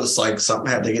think. Close, like something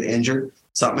happens, they get injured,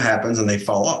 something happens, and they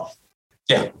fall off.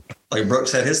 Yeah. Like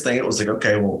Brooks had his thing. It was like,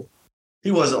 okay, well,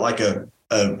 he wasn't like a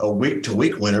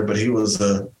week-to-week winner, but he was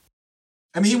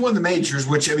he won the majors,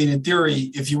 which, in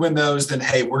theory, if you win those, then,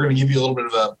 hey, we're going to give you a little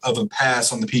bit of a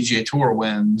pass on the PGA Tour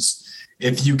wins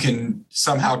if you can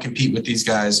somehow compete with these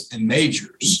guys in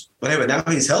majors. But now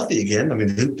he's healthy again.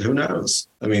 Who knows?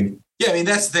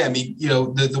 That's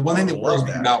the one thing that worries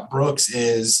me about Brooks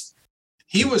is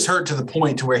he was hurt to the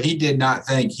point to where he did not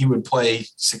think he would play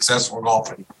successful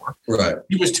golf anymore. Right.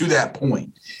 He was to that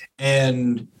point.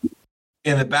 And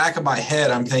in the back of my head,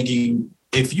 I'm thinking,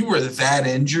 if you were that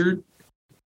injured,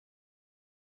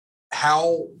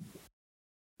 how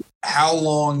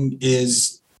long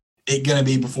is it going to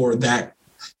be before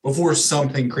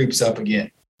something creeps up again?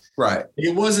 Right.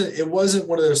 It wasn't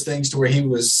one of those things to where he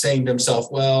was saying to himself,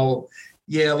 well,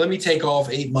 yeah, let me take off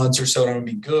 8 months or so and I'm going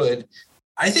to be good.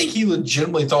 I think he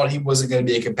legitimately thought he wasn't going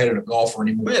to be a competitive golfer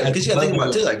anymore. Yeah, because you got to think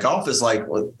about it too. Like golf is like,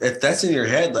 well, if that's in your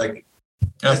head, like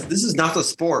this is not the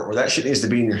sport where that shit needs to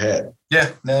be in your head.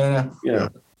 Yeah, no.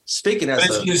 Speaking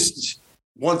as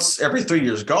once every 3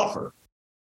 years golfer,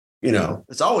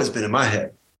 it's always been in my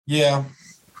head. Yeah.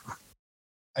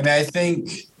 I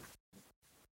think.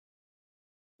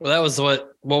 Well, that was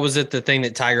what was it? The thing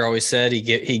that Tiger always said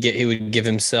he would give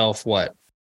himself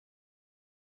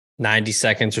 90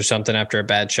 seconds or something after a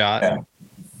bad shot. Yeah.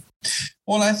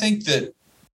 Well, I think that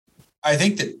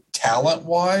talent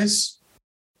wise,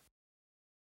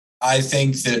 I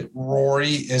think that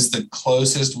Rory is the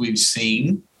closest we've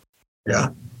seen. Yeah.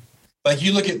 Like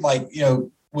you look at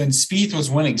when Spieth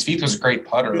was winning, Spieth was a great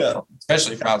putter,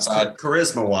 especially from outside.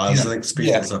 Charisma wise, I think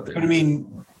Spieth was up there. But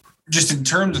just in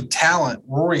terms of talent,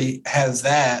 Rory has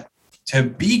that to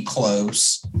be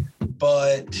close,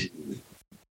 but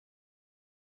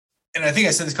and I think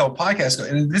I said this a couple podcasts ago,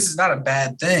 and this is not a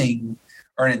bad thing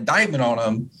or an indictment on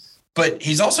him, but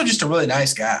he's also just a really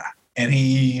nice guy, and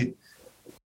he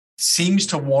seems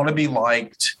to want to be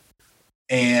liked,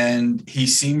 and he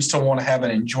seems to want to have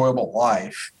an enjoyable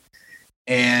life.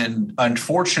 And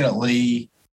unfortunately,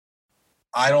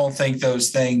 I don't think those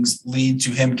things lead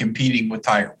to him competing with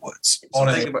Tiger Woods.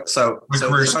 So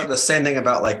the same thing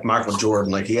about like Michael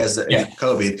Jordan, like he has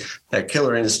Kobe, that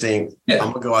killer instinct. Yeah.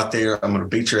 I'm gonna go out there, I'm gonna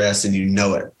beat your ass, and you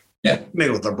know it. Yeah.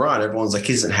 Maybe with LeBron, everyone's like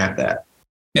he doesn't have that.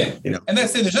 Yeah. And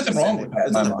that's it. There's nothing wrong with that.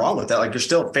 There's nothing wrong with that. Like you're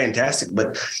still fantastic,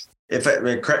 but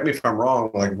correct me if I'm wrong.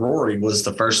 Like Rory was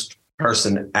the first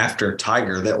person after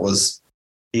Tiger that was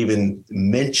even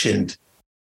mentioned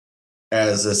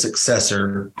as a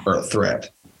successor or a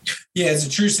threat. Yeah, as a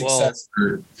true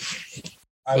successor.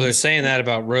 Well, they're saying that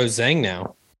about Rose Zhang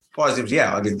now. Well, she's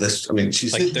like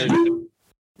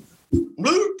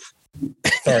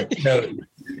sorry. No,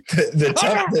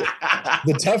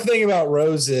 the tough thing about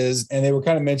Rose is, and they were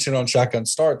kind of mentioned on Shotgun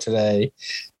Start today,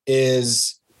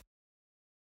 is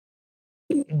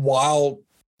while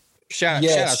shout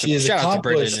out to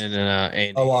Brendan and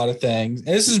Andy. A lot of things, and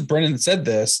this is Brendan said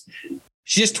this.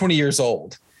 She's 20 years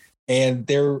old, and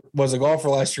there was a golfer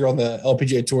last year on the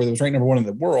LPGA Tour that was ranked number 1 in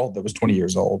the world that was 20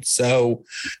 years old. So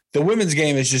the women's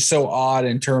game is just so odd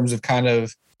in terms of kind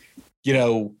of,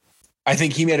 I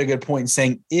think he made a good point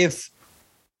saying if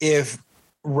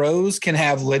Rose can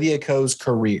have Lydia Ko's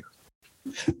career,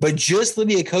 but just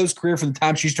Lydia Ko's career from the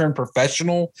time she's turned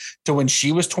professional to when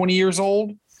she was 20 years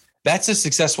old, that's a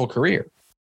successful career.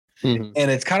 Mm-hmm.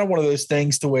 And it's kind of one of those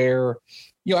things to where,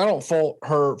 I don't fault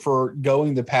her for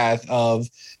going the path of,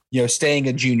 staying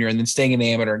a junior and then staying an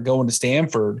amateur and going to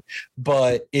Stanford.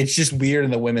 But it's just weird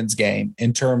in the women's game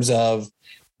in terms of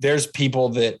there's people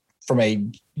that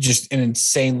from just an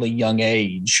insanely young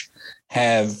age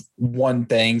have won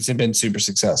things and been super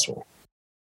successful.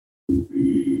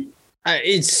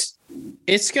 It's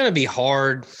going to be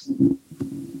hard.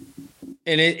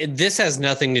 And this has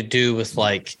nothing to do with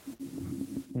like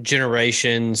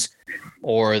generations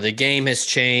or the game has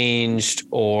changed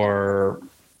or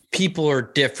people are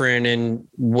different. And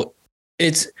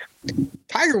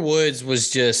Tiger Woods was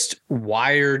just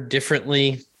wired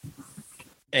differently.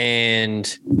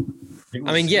 And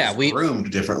we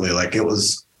groomed differently. Like it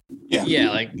was. Yeah.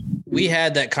 Like we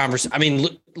had that conversation.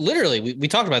 Literally we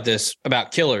talked about this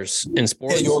about killers in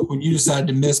sports. Hey, York, when you decided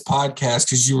to miss podcast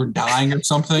because you were dying or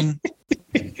something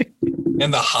in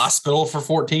the hospital for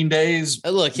 14 days.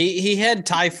 Look, he had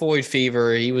typhoid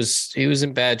fever. He was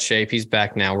in bad shape. He's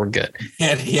back now. We're good.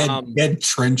 He had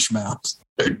trench mouth,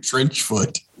 trench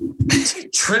foot,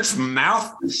 trench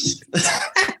mouth. He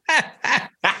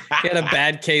had a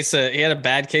bad case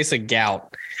of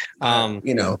gout. sometimes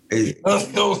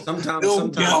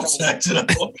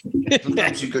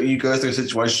you go through a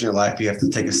situation in your life, you have to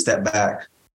take a step back,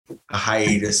 a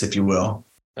hiatus, if you will.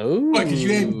 Oh, because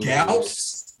you had gout.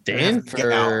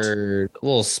 Stanford, a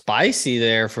little spicy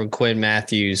there from Quinn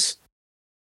Matthews.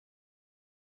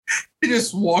 He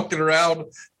just walking around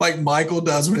like Michael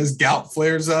does when his gout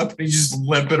flares up, and he's just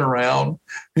limping around.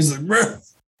 He's like,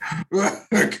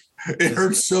 it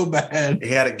hurts so bad. He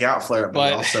had a gout flare, but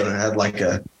he also had like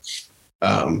a,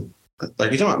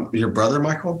 like you talking about your brother,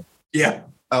 Michael? Yeah.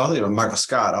 Oh, I think it was Michael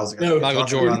Scott. I was like, Michael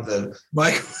Jordan.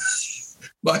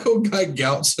 Michael got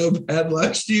gout so bad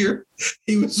last year,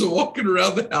 he was walking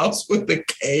around the house with a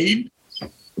cane.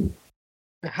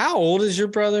 How old is your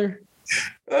brother?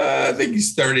 I think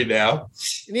he's 30 now.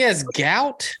 And he has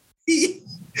gout? Dude,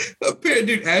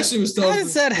 Ashley was telling me. How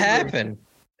does that happen?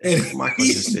 And Michael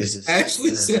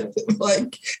Ashley said that,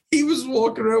 like, he was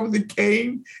walking around with a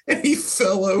cane and he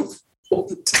fell over all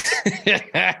the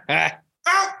time.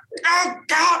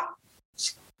 God.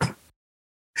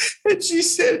 And she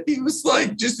said he was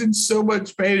like just in so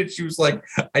much pain, and she was like,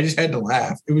 I just had to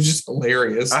laugh. It was just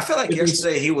hilarious. I feel like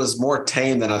yesterday he was more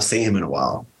tame than I've seen him in a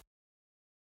while.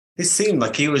 It seemed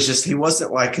like he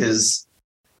wasn't like he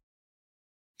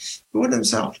wasn't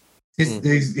himself.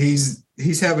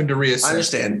 He's having to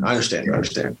reassess. I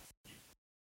understand.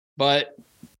 But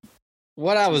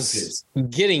what I was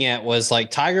getting at was like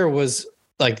Tiger was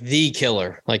like the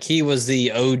killer. Like he was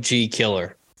the OG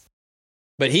killer.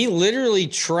 But he literally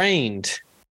trained,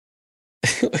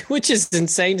 which is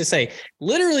insane to say,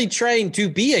 literally trained to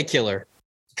be a killer.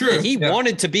 True. He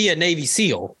wanted to be a Navy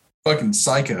SEAL. Fucking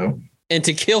psycho. And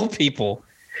to kill people.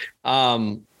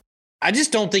 I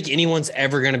just don't think anyone's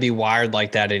ever going to be wired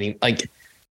like that.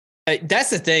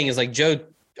 That's the thing is like Joe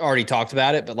already talked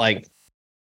about it, but like,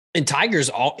 and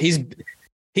Tiger's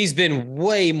he's been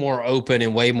way more open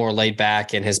and way more laid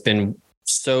back and has been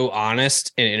so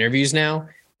honest in interviews now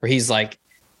where he's like,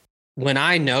 when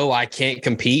I know I can't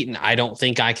compete and I don't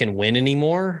think I can win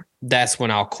anymore, that's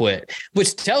when I'll quit,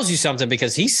 which tells you something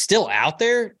because he's still out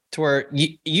there to where,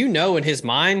 in his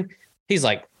mind, he's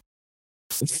like,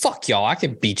 fuck y'all. I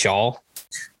can beat y'all.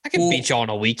 I can beat y'all on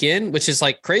a weekend, which is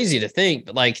like crazy to think.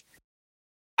 But like,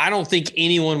 I don't think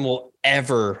anyone will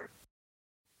ever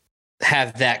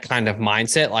have that kind of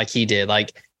mindset like he did.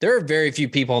 Like there are very few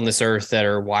people on this earth that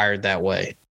are wired that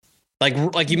way.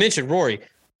 Like you mentioned, Rory,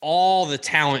 all the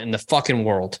talent in the fucking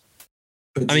world.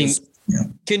 Can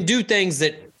do things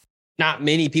that not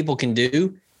many people can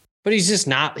do, but he's just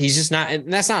not,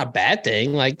 and that's not a bad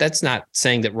thing. Like that's not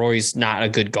saying that Rory's not a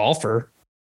good golfer,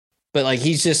 but like,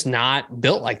 he's just not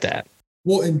built like that.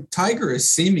 Well, and Tiger is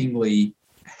seemingly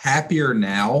happier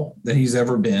now than he's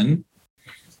ever been,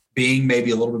 being maybe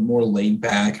a little bit more laid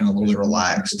back and a little bit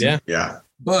relaxed. Yeah. Yeah.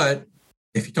 But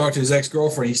if you talk to his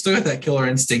ex-girlfriend, he's still got that killer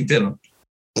instinct in him.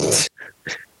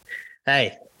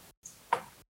 Hey.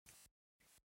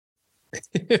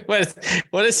 What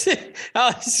is it?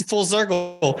 Oh, it's full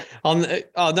circle.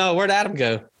 Where'd Adam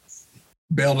go?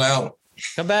 Bailed out.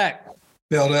 Come back.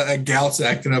 Bailed out. Gout's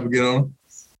acting up again on him.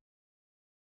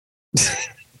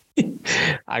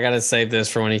 I gotta save this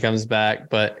for when he comes back.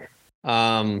 But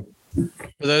for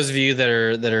those of you that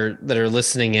are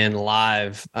listening in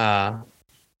live,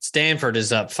 Stanford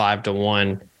is up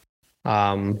 5-1.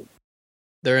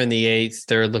 They're in the 8th.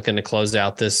 They're looking to close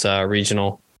out this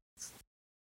regional.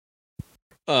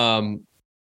 I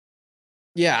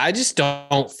just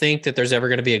don't think that there's ever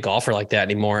going to be a golfer like that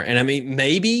anymore. And I mean,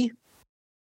 maybe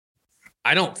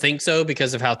I don't think so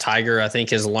because of how Tiger, I think,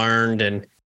 has learned and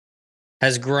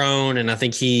has grown. And I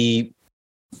think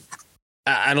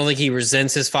I don't think he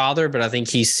resents his father, but I think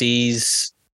he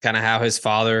sees kind of how his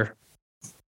father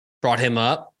brought him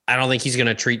up. I don't think he's going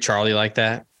to treat Charlie like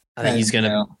that. I think he's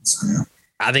going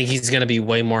to be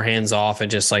way more hands off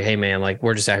and just like, hey man, like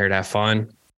we're just out here to have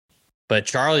fun. But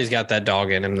Charlie's got that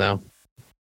dog in him though.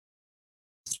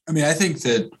 I mean, I think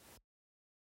that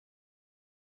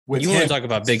you want to talk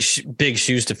about big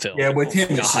shoes to fill. Yeah, with him,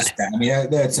 it's just that. I mean,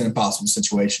 that's an impossible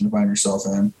situation to find yourself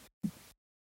in.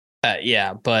 But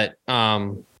yeah,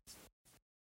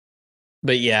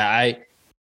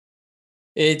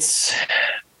 it's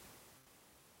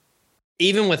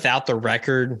even without the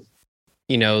record,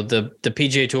 the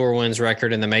PGA Tour wins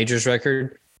record and the majors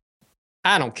record.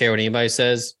 I don't care what anybody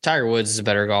says. Tiger Woods is a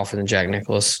better golfer than Jack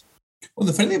Nicklaus. Well,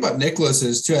 the funny thing about Nicklaus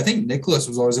is too, I think Nicklaus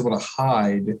was always able to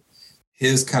hide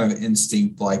his kind of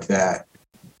instinct like that.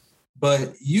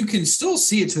 But you can still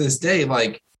see it to this day.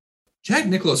 Like Jack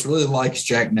Nicklaus really likes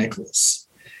Jack Nicklaus,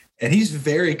 and he's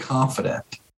very confident.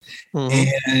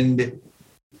 Mm-hmm. And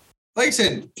like I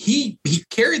said, he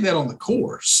carried that on the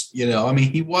course. I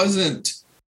mean, he wasn't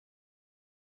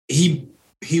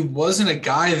a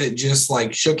guy that just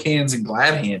like shook hands and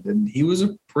glad handed. He was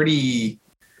a pretty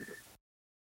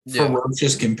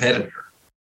ferocious competitor.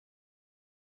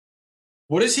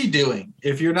 What is he doing?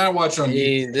 If you're not watching on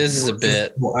YouTube, this is a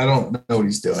bit. Well, I don't know what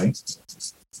he's doing.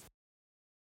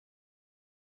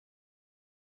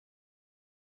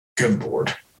 Good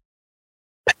board.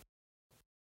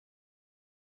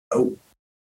 Oh.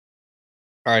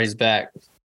 All right, he's back.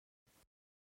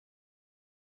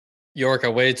 York, I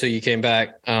waited till you came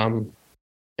back, and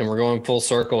we're going full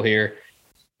circle here.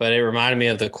 But it reminded me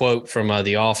of the quote from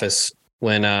The Office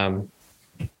when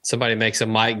somebody makes a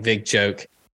Mike Vick joke,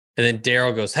 and then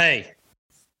Daryl goes, "Hey,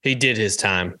 he did his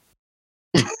time."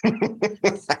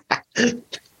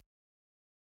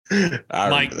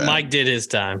 Mike did his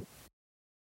time.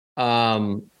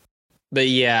 But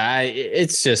yeah,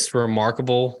 it's just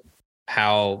remarkable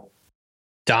how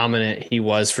dominant he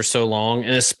was for so long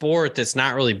in a sport that's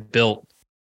not really built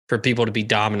for people to be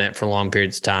dominant for long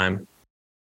periods of time.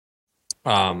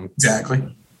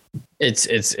 Exactly.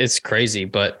 It's crazy,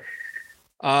 but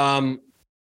all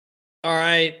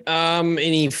right.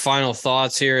 Any final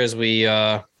thoughts here as we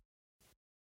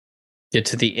get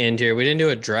to the end here? We didn't do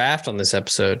a draft on this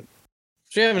episode.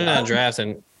 We haven't done a draft,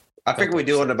 and I figure we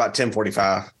do it about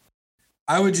 10:45.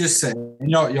 I would just say,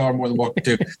 y'all are more than welcome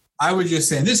to. I would just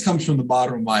say, and this comes from the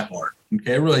bottom of my heart.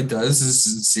 Okay, it really does. This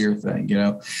is a sincere thing.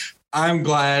 I'm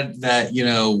glad that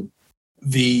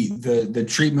the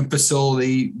treatment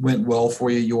facility went well for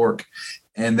you, York,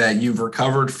 and that you've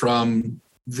recovered from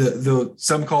the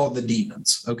some call it the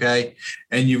demons. Okay,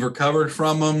 and you've recovered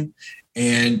from them,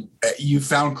 and you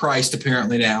found Christ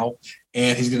apparently now,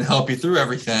 and He's going to help you through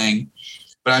everything.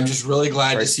 But I'm just really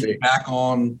glad to see you back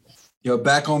on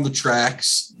the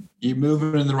tracks. You're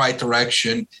moving in the right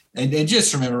direction. And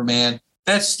just remember, man,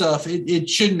 that stuff, it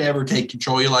shouldn't ever take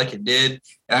control of you like it did.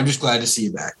 And I'm just glad to see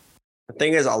you back. The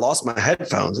thing is, I lost my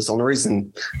headphones. That's the only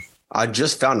reason. I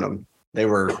just found them. They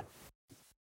were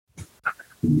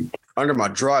under my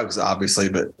drugs, obviously,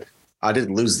 but I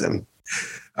didn't lose them.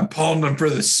 I pawned them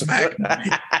for the smack.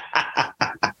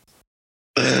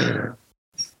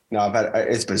 No,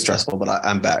 it's been stressful, but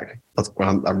I'm back.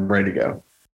 I'm ready to go.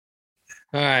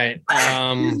 all right.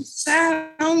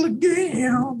 Sat on the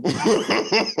game.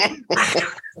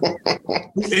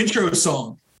 Intro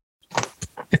song.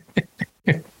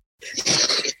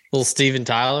 Little Steven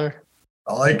Tyler.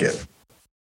 I like it.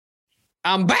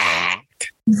 I'm back.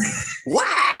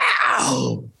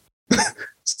 Wow.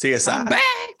 CSI. I'm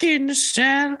back in the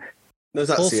saddle. No, it's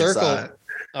not Full CSI. circle.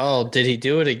 Oh, did he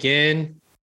do it again?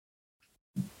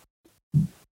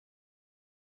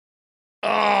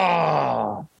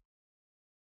 Oh.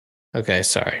 Okay,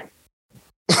 sorry.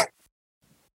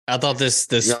 I thought this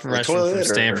freshman from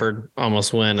Stanford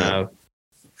almost went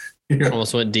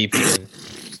deep again.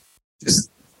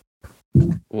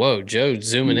 Whoa, Joe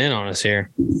zooming in on us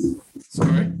here.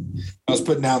 Sorry. I was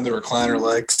putting down the recliner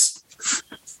legs.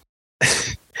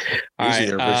 All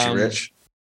Easy right, there, Richie Rich.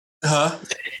 Huh?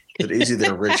 Is it easy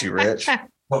there, Richie Rich?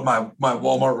 What, my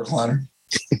Walmart recliner?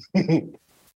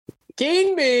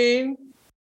 King Bean.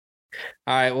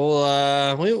 All right,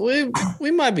 well,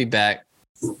 we might be back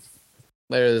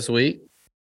later this week.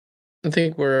 I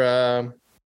think we're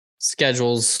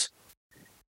schedules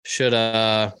should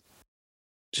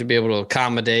be able to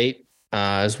accommodate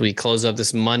as we close up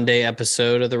this Monday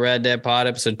episode of the Rad Dad Pod,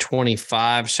 episode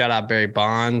 25. Shout out Barry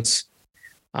Bonds.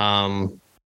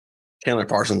 Chandler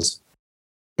Parsons.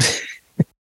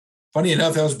 Funny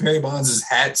enough, that was Barry Bonds'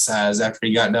 hat size after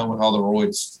he got done with all the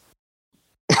roids.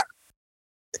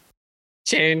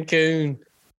 Chan Coon.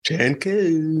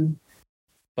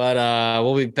 But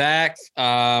we'll be back.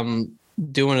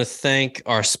 Do want to thank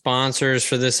our sponsors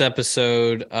for this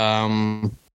episode.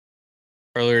 Earlier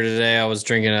today, I was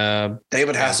drinking a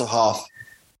David Hasselhoff.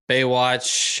 Baywatch.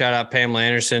 Shout out Pamela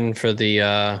Anderson for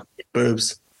the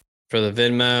Boobs. For the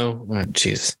Venmo. Oh,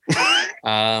 jeez.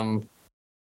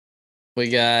 We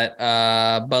got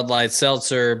Bud Light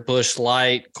Seltzer, Busch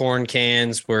Light, corn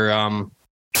cans. Where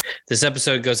this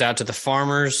episode goes out to the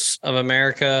farmers of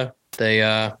America. They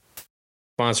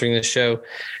sponsoring this show.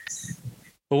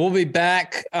 But we'll be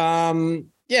back.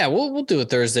 We'll do a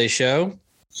Thursday show.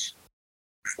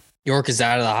 York is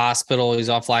out of the hospital. He's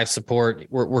off life support.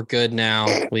 We're good now.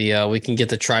 We can get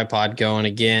the tripod going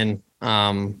again.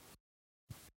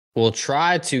 We'll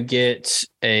try to get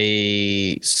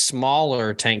a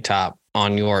smaller tank top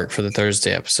on York for the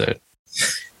Thursday episode.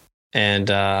 And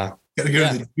gotta go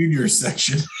to the junior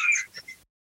section.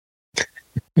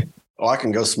 Oh, I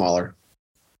can go smaller.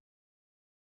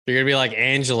 You're gonna be like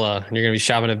Angela, and you're gonna be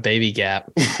shopping at Baby Gap.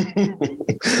 You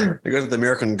go to the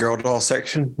American Girl doll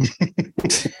section.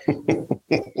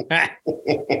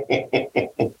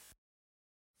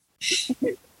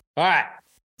 All right.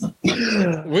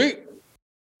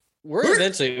 We're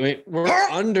eventually we're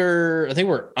under. I think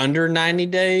we're under 90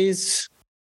 days.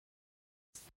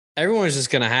 Everyone's just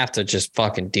gonna have to just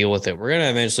fucking deal with it. We're gonna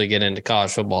eventually get into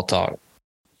college football talk,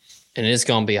 and it's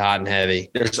gonna be hot and heavy.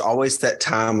 There's always that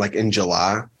time, like in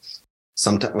July.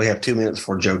 Sometimes we have 2 minutes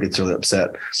before Joe gets really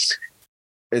upset.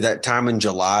 That time in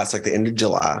July, it's like the end of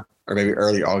July or maybe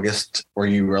early August, where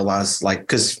you realize, like,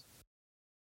 because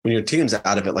when your team's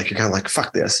out of it, like you're kind of like,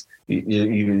 fuck this.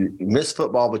 You miss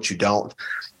football, but you don't.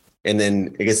 And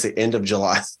then it gets the end of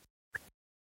July.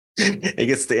 It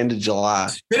gets the end of July.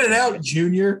 Spit it out,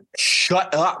 Junior.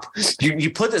 Shut up. You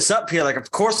put this up here, like,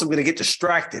 of course I'm going to get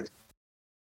distracted.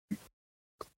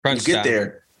 Crunch you get time.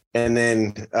 there, and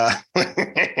then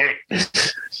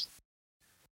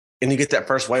and you get that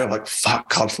first wave of like, fuck,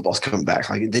 college football's coming back.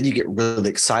 Like, then you get really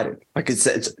excited. Like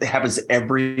it happens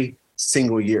every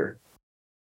single year.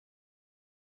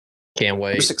 Can't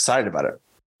wait. I'm just excited about it.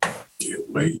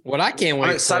 What I can't wait.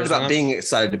 I'm excited about being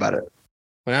excited about it.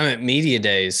 When I'm at media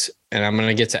days and I'm going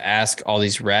to get to ask all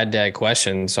these Rad Dad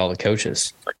questions to all the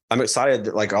coaches. I'm excited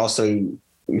that, like, also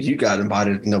you got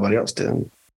invited, nobody else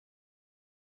did.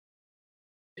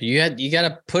 You got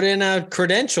to put in a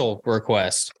credential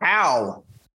request. How?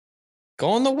 Go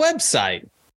on the website.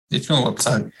 It's on the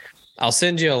website. I'll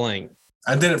send you a link.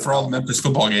 I did it for all the Memphis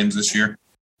football games this year.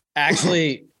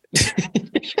 Actually,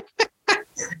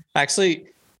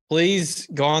 please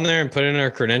go on there and put in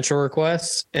a credential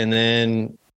request. And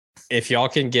then if y'all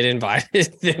can get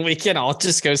invited, then we can all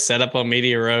just go set up on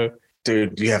Media Row.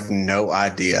 Dude, you have no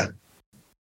idea.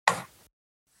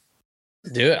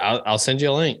 Do it. I'll send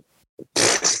you a link.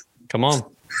 Come on.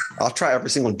 I'll try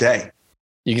every single day.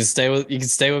 You can stay with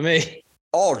me.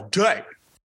 All day.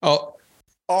 Oh,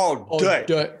 All day.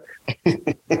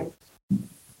 All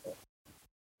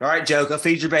right, Joe, go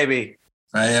feed your baby.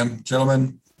 I am,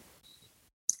 gentlemen.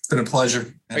 It's been a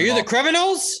pleasure. Are you the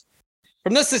criminals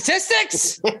from the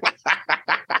statistics?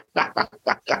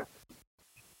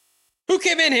 Who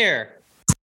came in here?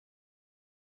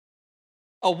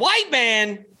 A white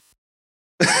man?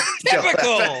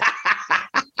 Typical.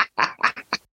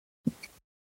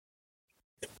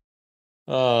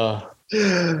 Oh.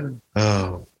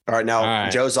 All right, now All right.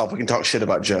 Joe's off. We can talk shit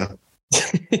about Joe.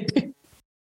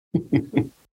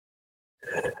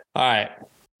 All right.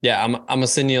 Yeah, I'm gonna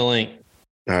send you a link.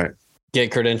 All right.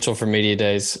 Get credential for media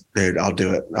days. Dude, I'll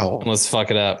do it. Let's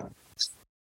fuck it up.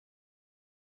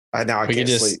 Now I can't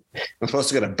sleep. I'm supposed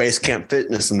to go to base camp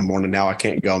fitness in the morning. Now I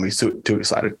can't go. I'm too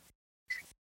excited.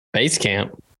 Base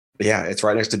camp. Yeah, it's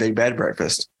right next to Big Bad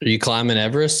Breakfast. Are you climbing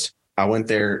Everest? I went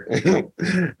there.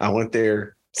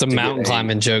 It's a mountain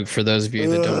climbing joke for those of you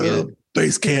that don't get it.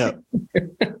 Base camp.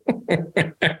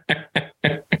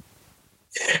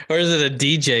 Or is it a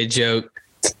DJ joke?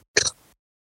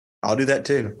 I'll do that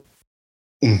too.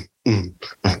 All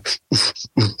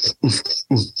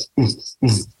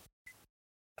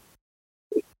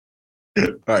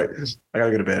right. I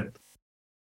gotta go to bed.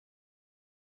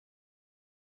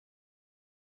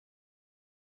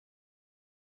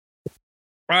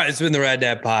 All right, it's been the Rad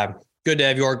Dad Pod. Good to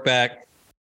have York back.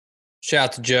 Shout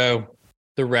out to Joe,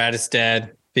 the raddest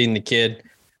dad, feeding the kid.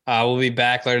 We'll be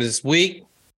back later this week.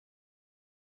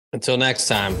 Until next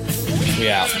time, we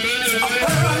out.